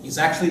work is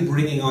actually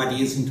bringing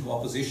ideas into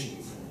opposition,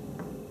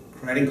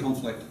 creating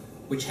conflict,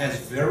 which has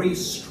very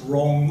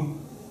strong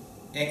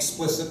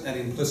explicit and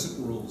implicit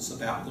rules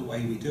about the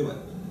way we do it.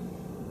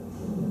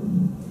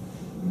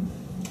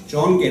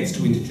 John gets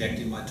to interject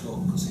in my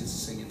talk because he's a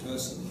senior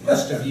person.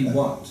 Most of you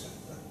won't.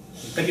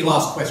 But you'll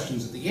ask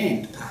questions at the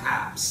end,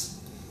 perhaps.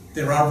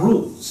 There are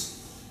rules.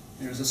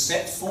 There is a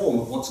set form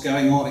of what's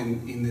going on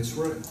in this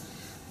room.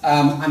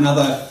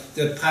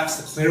 Perhaps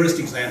the clearest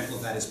example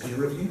of that is peer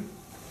review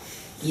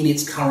in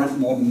its current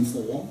modern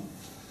form,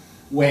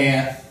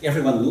 where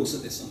everyone looks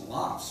at this and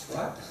laughs,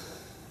 right?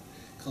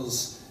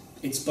 Because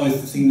it's both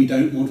the thing we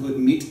don't want to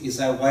admit is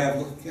our way of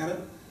looking at it,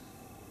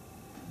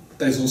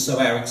 but it's also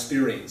our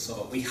experience of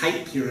it. We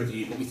hate peer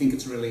review, but we think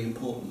it's really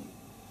important.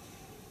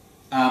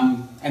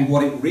 And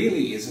what it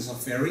really is a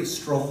very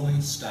strongly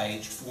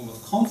staged form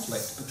of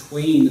conflict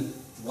between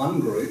one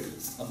group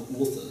of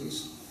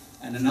authors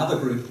and another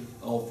group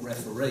of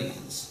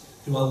referees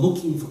who are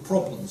looking for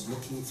problems,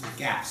 looking for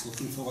gaps,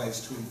 looking for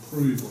ways to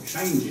improve or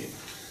change it,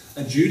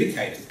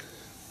 adjudicated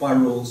by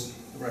rules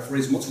of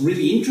referees. And what's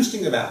really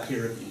interesting about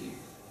peer review,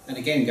 and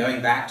again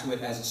going back to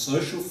it as a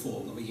social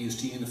form that we use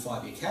to unify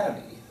the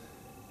academy,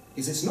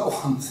 is it's not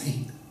one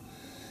thing.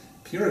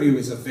 Peer review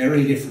is a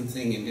very different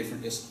thing in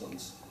different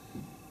disciplines.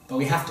 But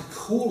we have to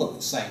call it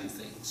the same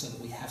thing so that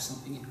we have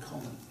something in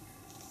common.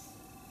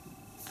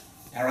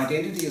 Our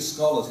identity as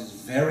scholars is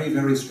very,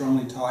 very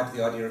strongly tied to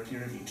the idea of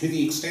peer review, to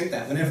the extent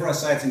that whenever I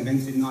say it's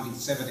invented in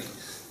 1970,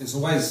 there's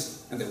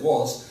always, and there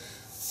was,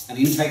 an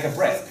intake of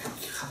breath.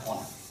 Come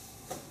on.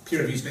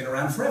 Peer review's been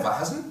around forever,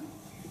 hasn't it?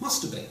 It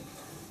must have been.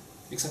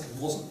 Except it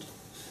wasn't.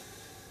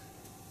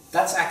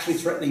 That's actually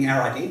threatening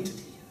our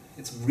identity.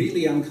 It's a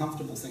really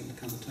uncomfortable thing to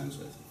come to terms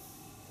with.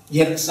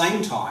 Yet at the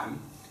same time,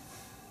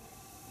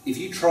 if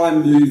you try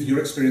and move your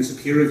experience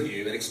of peer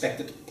review and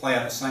expect it to play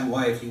out the same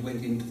way if you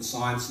went into the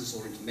sciences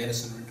or into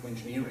medicine or into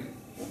engineering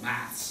or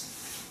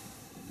maths,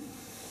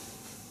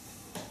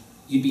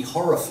 you'd be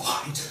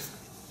horrified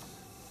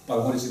by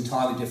what is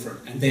entirely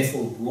different and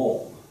therefore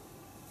wrong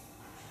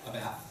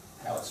about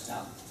how it's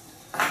done.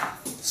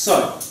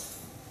 So,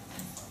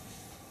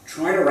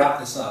 trying to wrap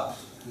this up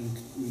and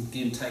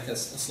again take a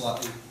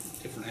slightly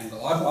different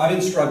angle. I've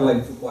been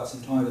struggling for quite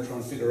some time to try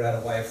and figure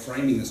out a way of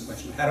framing this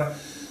question.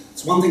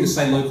 It's one thing to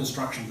say local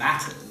structure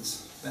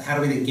matters, but how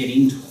do we then get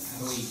into it?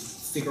 How do we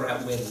figure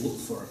out where to look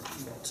for it,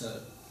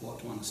 what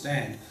to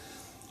understand?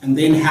 And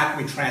then how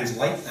can we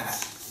translate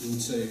that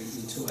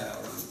into our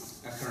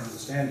current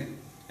understanding?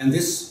 And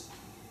this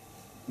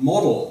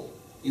model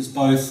is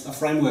both a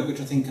framework which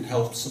I think can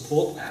help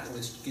support that, or at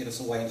least get us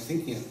a way of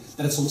thinking it,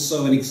 but it's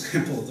also an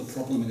example of the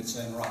problem in its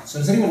own right. So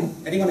has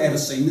anyone ever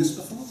seen this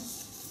before?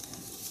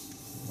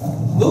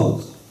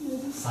 Oh.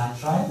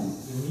 Cyanide?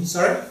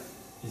 Sorry?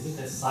 Is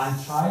it a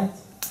cyanide?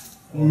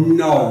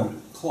 No,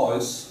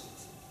 close.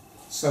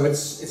 So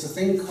it's a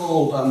thing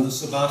called the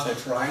Sabato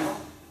Triangle,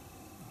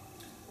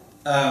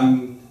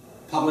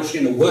 published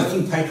in a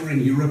working paper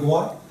in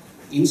Uruguay,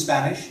 in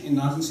Spanish, in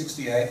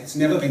 1968. It's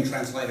never been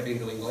translated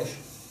into English.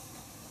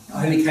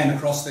 I only came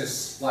across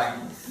this like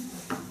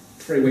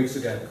 4 weeks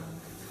ago.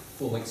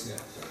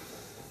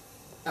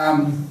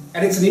 And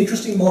it's an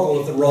interesting model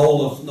of the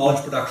role of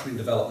knowledge production in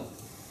development.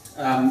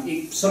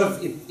 If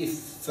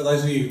for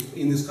those of you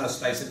in this kind of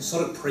space, it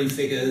sort of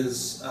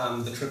prefigures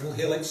the triple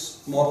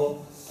helix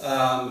model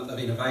of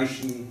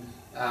innovation.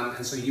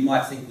 And so you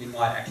might think we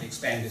might actually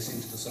expand this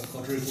into the sort of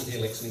quadruple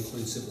helix and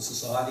include civil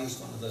society as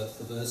one of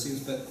the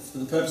verses, but for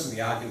the purpose of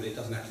the argument, it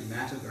doesn't actually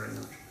matter very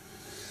much.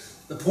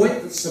 The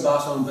point that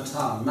Sabato and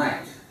Batan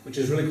make, which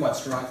is really quite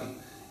striking,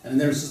 and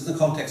there is in the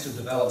context of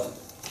development,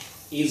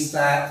 is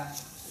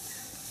that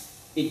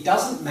it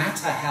doesn't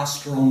matter how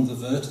strong the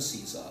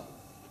vertices are.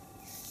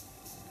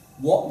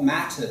 What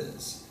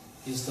matters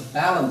is the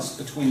balance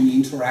between the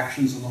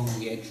interactions along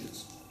the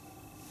edges.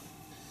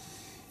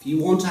 If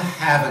you want to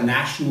have a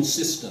national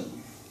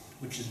system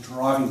which is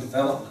driving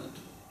development,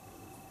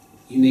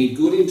 you need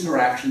good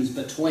interactions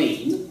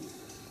between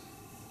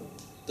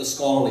the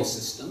scholarly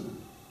system,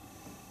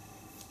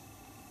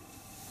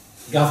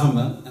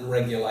 government and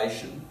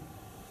regulation,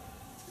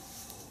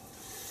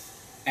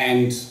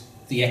 and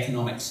the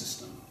economic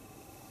system.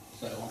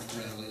 So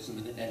entrepreneurialism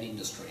and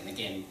industry. And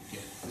again,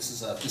 this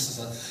is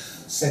a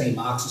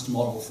semi-Marxist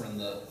model from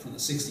the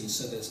 60s.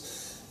 So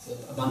there's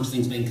a bunch of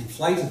things being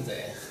conflated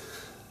there.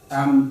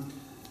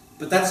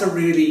 But that's a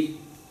really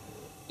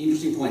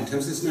interesting point in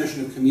terms of this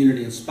notion of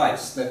community and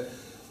space, that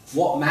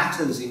what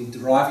matters in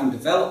driving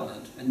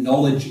development and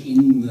knowledge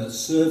in the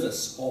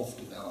service of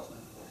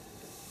development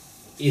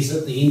is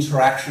that the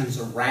interactions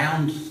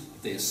around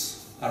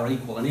this are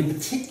equal. And in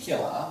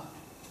particular,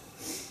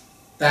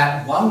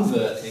 that one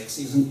vertex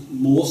isn't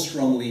more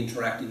strongly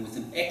interacting with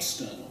an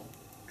external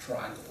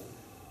triangle,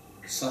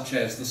 such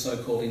as the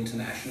so-called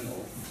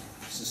international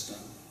system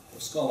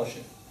of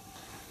scholarship.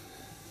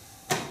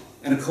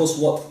 And of course,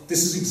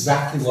 this is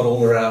exactly what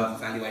all our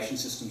evaluation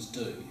systems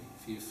do.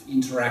 If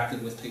you've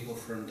interacted with people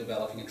from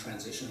developing and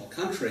transitional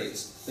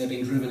countries, they've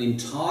been driven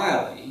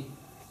entirely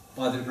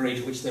by the degree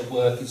to which their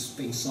work is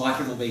being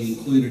cited or being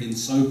included in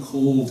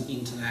so-called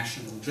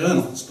international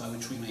journals, by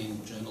which we mean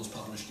journals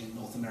published in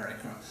North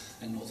America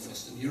and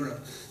Northwestern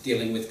Europe,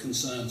 dealing with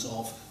concerns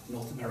of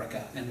North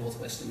America and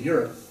Northwestern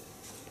Europe.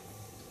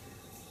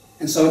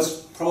 And so it's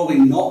probably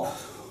not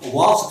a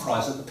wild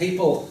surprise that the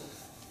people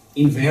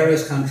in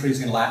various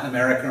countries in Latin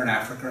America and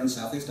Africa and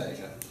Southeast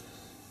Asia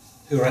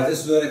who are at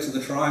this vertex of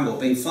the triangle,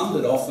 being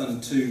funded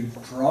often to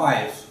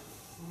drive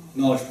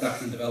knowledge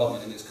production and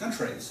development in these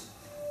countries,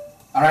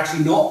 are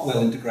actually not well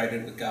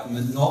integrated with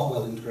government, not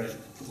well integrated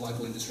with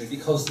local industry,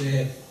 because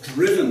they're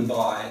driven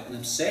by an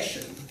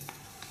obsession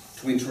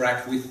to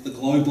interact with the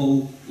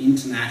global,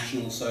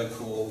 international,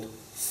 so-called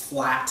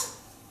flat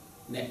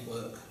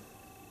network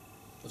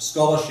of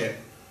scholarship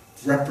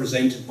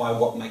represented by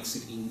what makes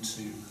it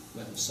into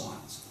Web of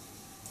Science.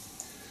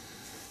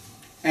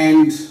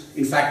 And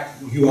in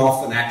fact, you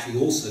often actually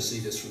also see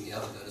this from the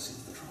other vertices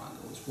of the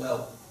triangle as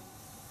well,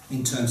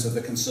 in terms of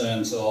the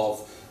concerns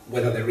of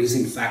whether there is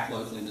in fact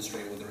local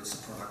industry or whether it's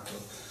the product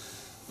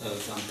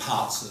of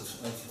parts of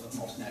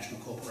multinational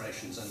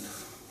corporations. And,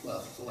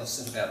 well, the less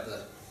said about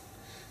the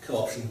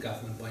co-option of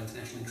government by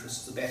international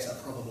interests, the better,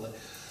 probably.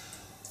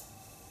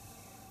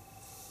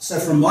 So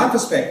from my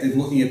perspective,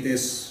 looking at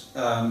this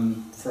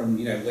from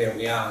where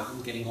we are,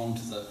 getting on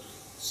to the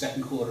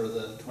second quarter of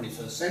the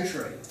 21st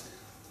century,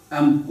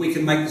 we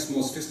can make this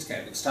more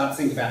sophisticated. We can start to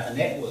think about the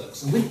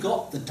networks. And we've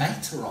got the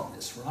data on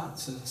this, right?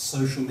 So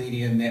social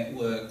media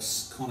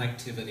networks,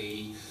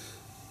 connectivity,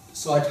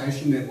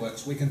 citation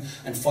networks,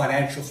 and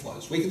financial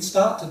flows. We can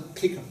start to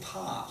pick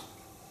apart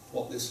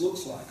what this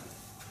looks like.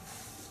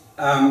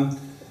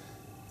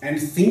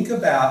 And think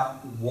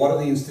about what are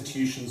the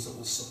institutions that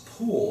will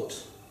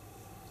support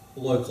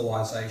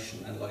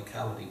localization and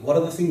locality. What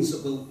are the things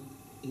that will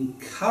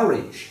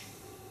encourage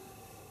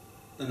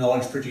the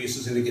knowledge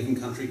producers in a given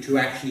country to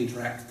actually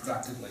interact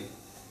productively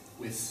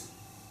with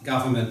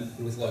government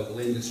and with local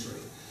industry,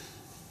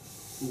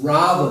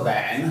 rather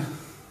than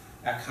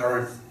our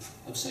current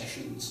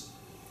obsessions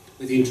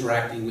with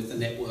interacting with the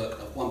network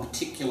of one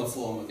particular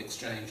form of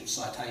exchange of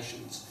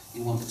citations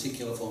in one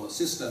particular form of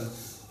system,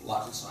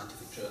 like the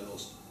scientific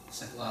journals,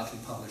 largely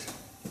published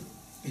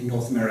in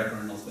North America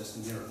and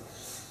Northwestern Europe.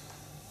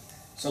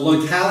 So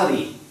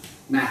locality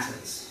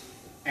matters.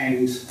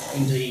 And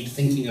indeed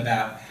thinking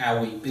about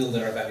how we build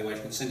our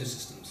evaluation incentive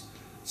systems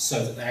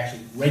so that they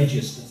actually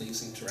register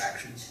these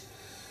interactions.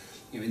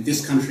 In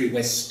this country,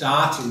 we're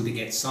starting to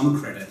get some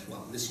credit.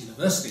 Well, in this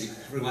university,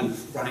 everyone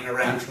running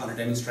around trying to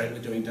demonstrate we're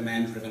doing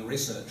demand-driven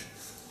research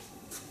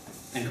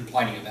and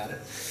complaining about it.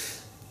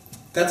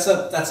 that's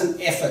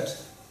an effort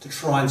to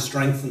try and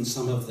strengthen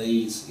some of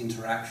these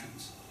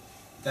interactions.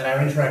 That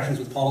our interactions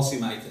with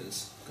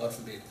policymakers, God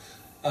forbid,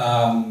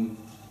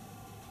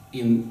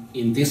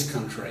 in this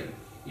country,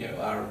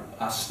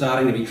 are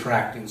starting to be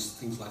tracked in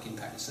things like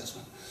impact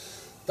assessment.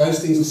 Those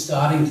things are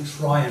starting to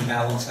try and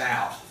balance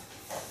out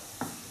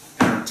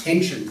our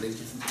attention to these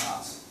different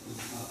parts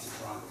of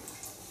crime.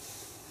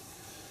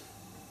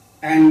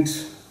 And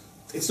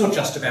it's not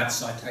just about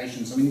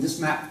citations. I mean, this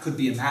map could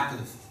be a map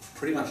of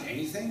pretty much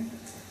anything.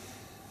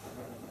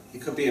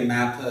 It could be a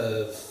map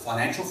of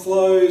financial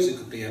flows, it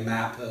could be a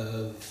map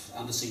of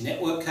undersea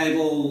network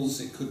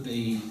cables, it could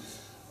be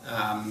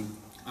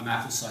a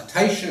map of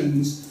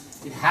citations.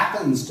 It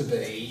happens to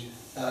be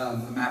a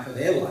map of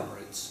airline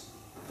routes.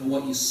 But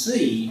what you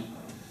see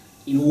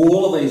in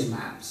all of these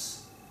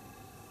maps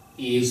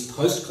is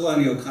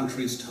post-colonial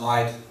countries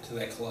tied to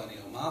their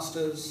colonial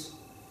masters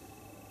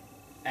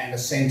and a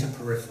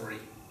centre-periphery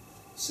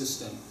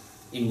system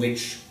in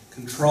which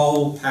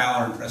control,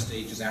 power and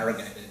prestige is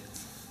arrogated.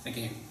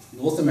 Again,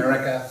 North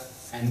America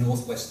and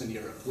Northwestern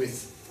Europe,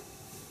 with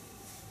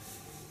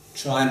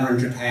China and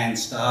Japan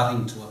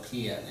starting to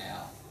appear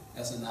now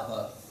as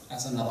another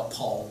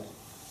pole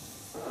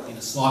in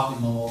a slightly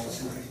more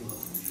centric world.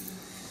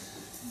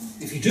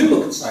 If you do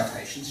look at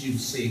citations, you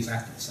see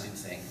exactly the same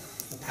thing.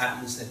 The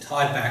patterns, they're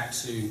tied back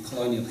to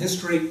colonial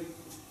history,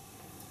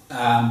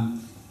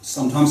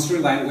 sometimes through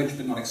language,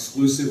 but not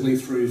exclusively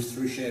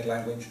through shared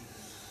language.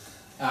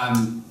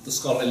 The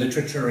scholarly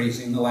literature is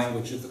in the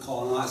language of the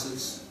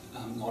colonisers,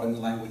 not in the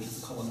language of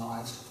the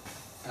colonised.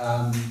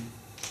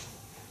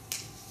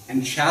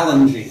 And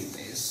challenging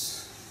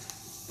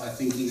this by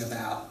thinking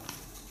about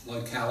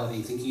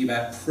locality, thinking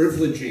about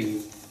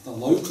privileging the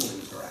local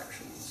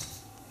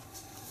interactions,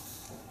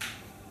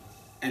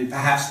 and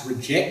perhaps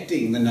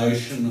rejecting the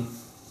notion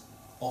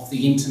of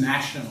the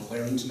international,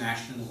 where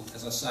international,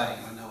 as I say,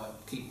 I know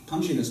I keep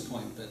punching this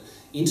point, but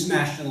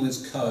international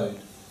is code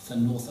for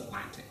North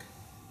Atlantic.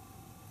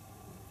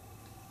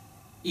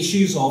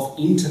 Issues of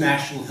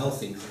international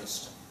health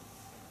interest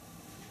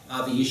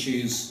are the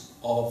issues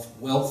of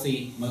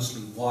wealthy,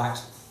 mostly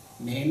white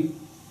men.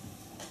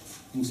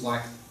 Things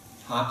like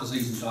heart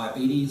disease and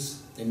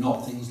diabetes. They're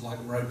not things like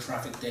road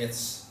traffic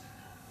deaths,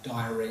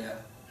 diarrhea,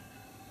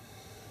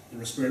 and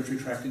respiratory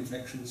tract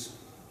infections.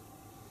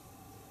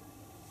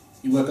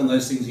 You work on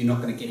those things, you're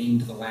not going to get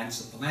into the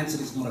Lancet. The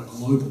Lancet is not a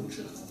global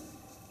journal.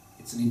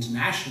 It's an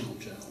international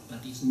journal, but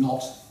it's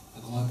not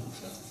a global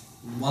journal.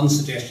 And one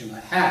suggestion I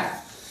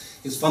have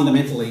is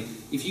fundamentally,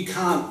 if you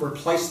can't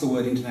replace the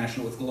word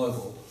international with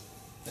global,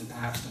 then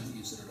perhaps don't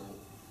use it at all.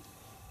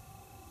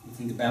 And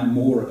think about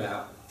more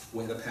about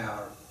where the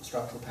power, the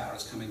structural power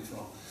is coming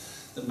from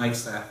that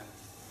makes that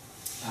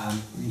an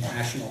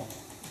international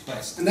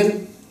place. And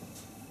then,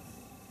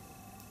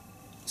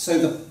 so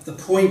the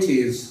point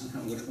is, I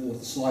can't remember which order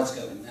the slides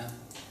go in now,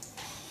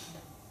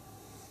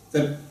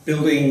 that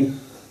building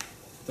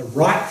the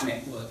right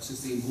networks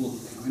is the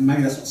important thing. I mean,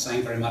 maybe that's not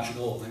saying very much at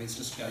all. Maybe it's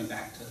just going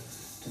back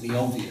to the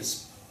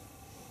obvious,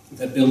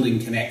 that building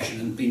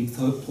connection and being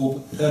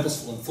purposeful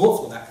and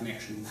thoughtful about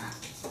connection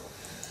matters.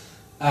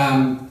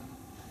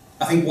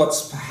 I think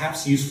what's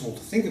perhaps useful to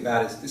think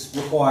about is this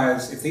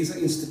requires, if these are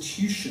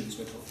institutions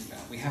we're talking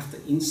about, we have to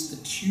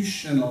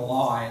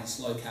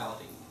institutionalise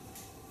locality.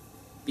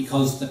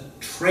 Because the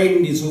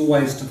trend is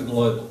always to the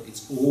global,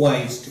 it's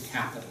always to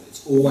capital,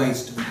 it's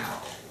always to power.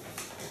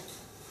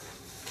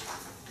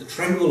 The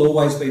trend will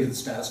always be to the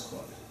status quo.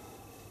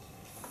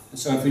 And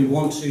so if we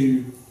want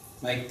to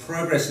make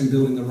progress in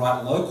building the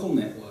right local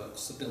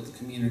networks that build the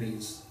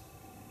communities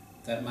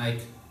that make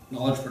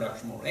knowledge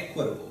production more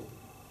equitable,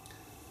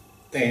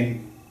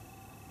 then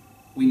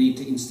we need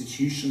to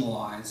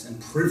institutionalise and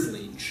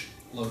privilege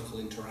local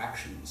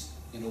interactions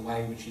in a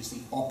way which is the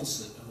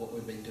opposite of what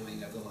we've been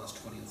doing over the last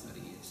 20 or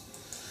 30 years.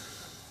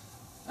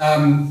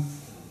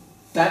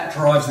 That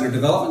drives in a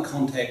development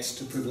context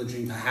to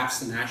privileging perhaps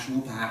the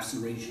national, perhaps the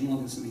regional,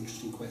 and there's some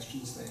interesting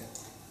questions there.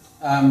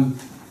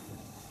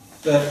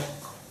 But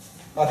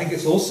I think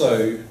it's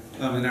also,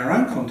 in our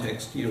own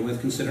context,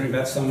 worth considering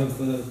about some of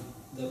the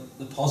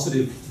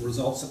positive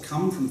results that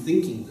come from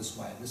thinking this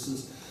way. This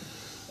is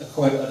a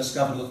quote I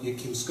discovered looking at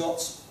Kim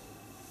Scott's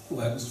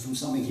work. This is from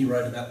something he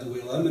wrote about the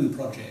Wheeloman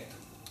project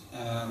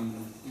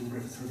in the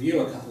Griffith Review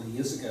a couple of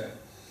years ago.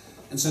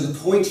 And so the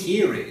point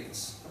here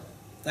is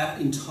that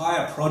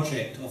entire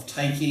project of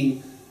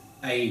taking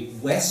a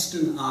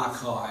Western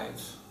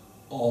archive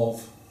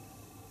of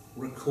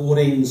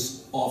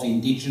recordings of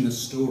Indigenous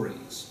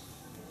stories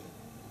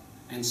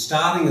and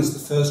starting as the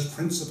first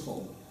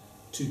principle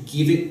to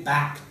give it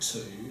back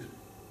to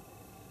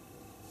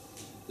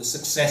the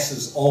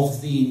successes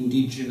of the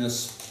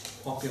Indigenous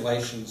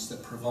populations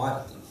that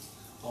provided them,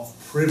 of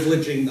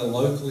privileging the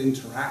local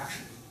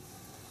interaction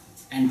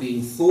and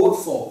being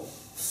thoughtful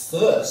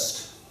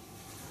first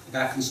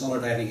about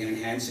consolidating and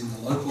enhancing the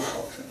local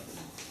culture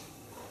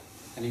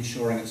and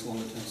ensuring its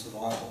longer-term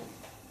survival,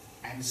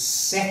 and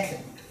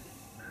second,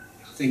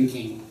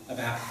 thinking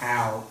about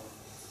how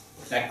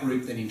that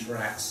group then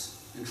interacts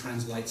and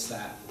translates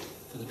that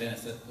for the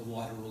benefit of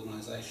wider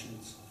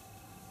organisations,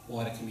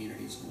 wider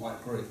communities and wider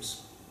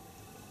groups,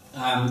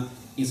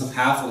 is a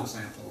powerful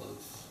example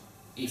of,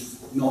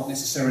 if not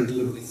necessarily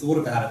deliberately thought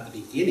about at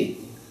the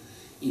beginning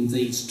in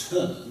these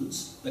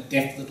terms, but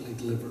definitely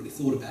deliberately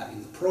thought about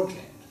in the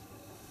project,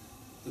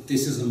 that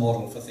this is a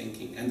model for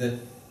thinking, and that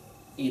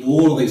in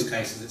all of these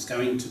cases it's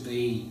going to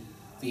be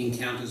the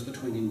encounters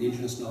between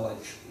Indigenous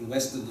knowledge and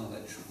Western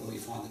knowledge where we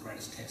find the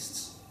greatest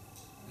tests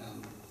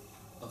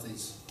of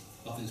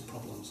these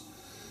problems,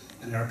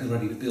 and our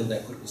ability to build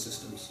equitable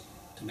systems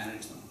to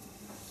manage them.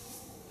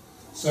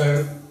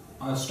 So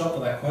I'll stop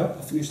with that quote.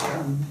 I'll finish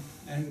there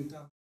and